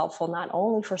tool is helpful not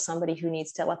only for somebody who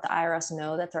needs to let the IRS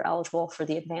know that they're eligible for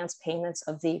the advance payments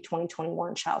of the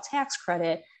 2021 child tax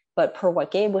credit, but per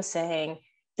what Gabe was saying,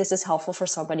 this is helpful for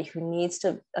somebody who needs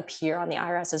to appear on the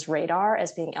IRS's radar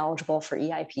as being eligible for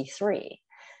EIP3.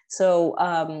 So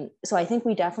I think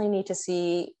we definitely need to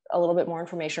see a little bit more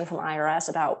information from IRS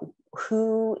about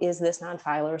who is this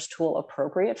non-filers tool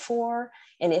appropriate for,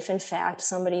 and if in fact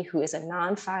somebody who is a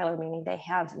non-filer, meaning they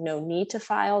have no need to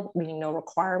file, meaning no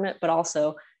requirement, but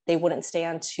also they wouldn't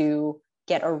stand to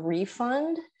get a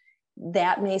refund,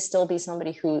 that may still be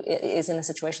somebody who is in a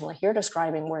situation like you're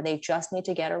describing, where they just need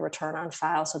to get a return on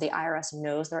file so the IRS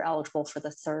knows they're eligible for the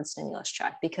third stimulus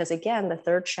check. Because again, the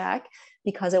third check,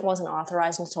 because it wasn't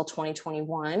authorized until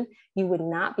 2021, you would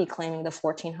not be claiming the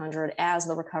 $1,400 as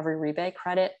the recovery rebate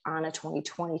credit on a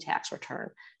 2020 tax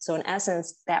return. So in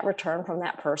essence, that return from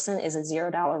that person is a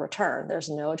 $0 return. There's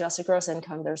no adjusted gross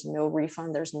income, there's no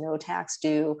refund, there's no tax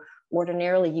due.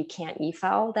 Ordinarily, you can't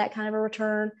e-file that kind of a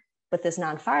return. But this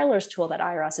non-filers tool that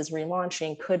IRS is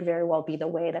relaunching could very well be the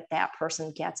way that that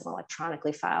person gets an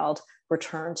electronically filed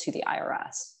return to the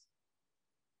IRS.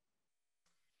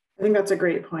 I think that's a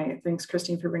great point. Thanks,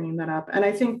 Christine, for bringing that up. And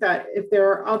I think that if there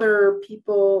are other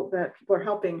people that people are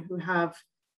helping who have,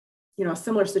 a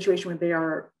similar situation where they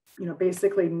are,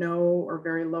 basically no or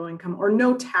very low income or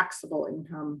no taxable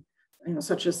income,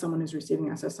 such as someone who's receiving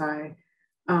SSI,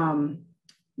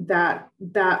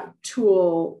 that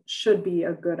tool should be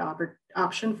a good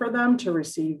option for them to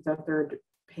receive the third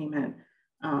payment.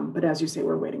 But as you say,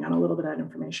 we're waiting on a little bit of that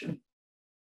information.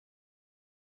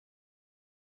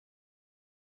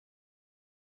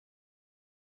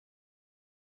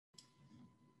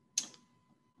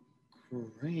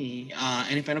 Great.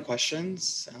 Any final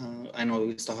questions? I know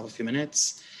we still have a few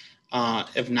minutes.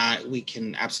 If not, we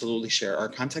can absolutely share our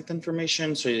contact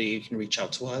information so that you can reach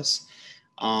out to us.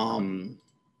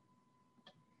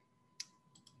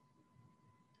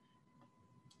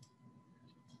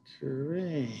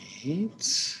 Great.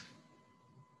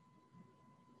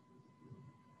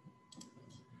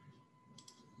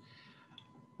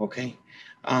 Okay.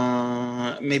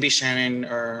 Maybe Shannon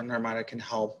or Narmada can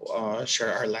help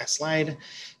share our last slide.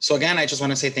 So again, I just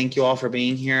want to say thank you all for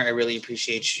being here. I really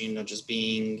appreciate you, just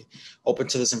being open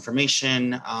to this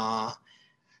information.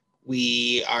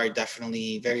 We are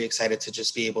definitely very excited to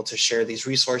just be able to share these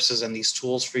resources and these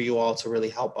tools for you all to really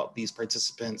help out these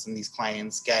participants and these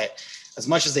clients get as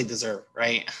much as they deserve,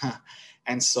 right?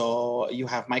 And so you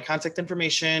have my contact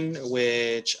information,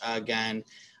 which again,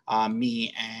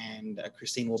 me and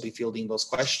Christine will be fielding those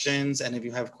questions. And if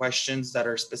you have questions that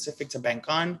are specific to Bank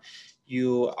On,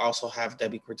 you also have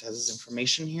Debbie Cortez's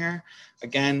information here.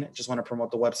 Again, just want to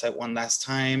promote the website one last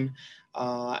time.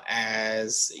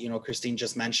 As Christine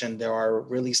just mentioned, there are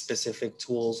really specific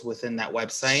tools within that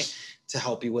website to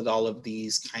help you with all of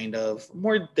these kind of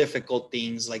more difficult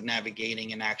things, like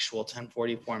navigating an actual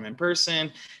 1040 form in person,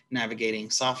 navigating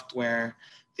software,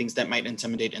 things that might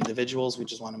intimidate individuals. We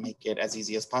just want to make it as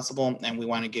easy as possible. And we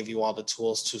want to give you all the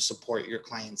tools to support your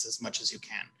clients as much as you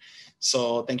can.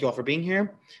 So thank you all for being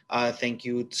here. Thank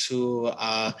you to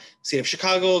City of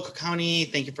Chicago, Cook County.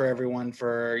 Thank you for everyone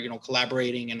for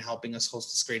collaborating and helping us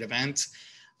host this great event.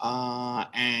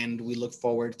 And we look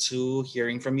forward to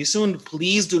hearing from you soon.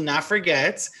 Please do not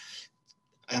forget,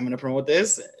 I'm going to promote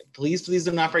this. Please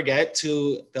do not forget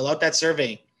to fill out that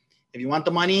survey. If you want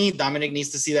the money, Dominic needs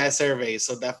to see that survey.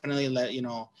 So definitely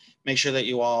make sure that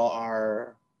you all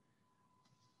are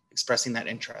expressing that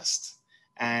interest.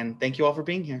 And thank you all for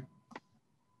being here.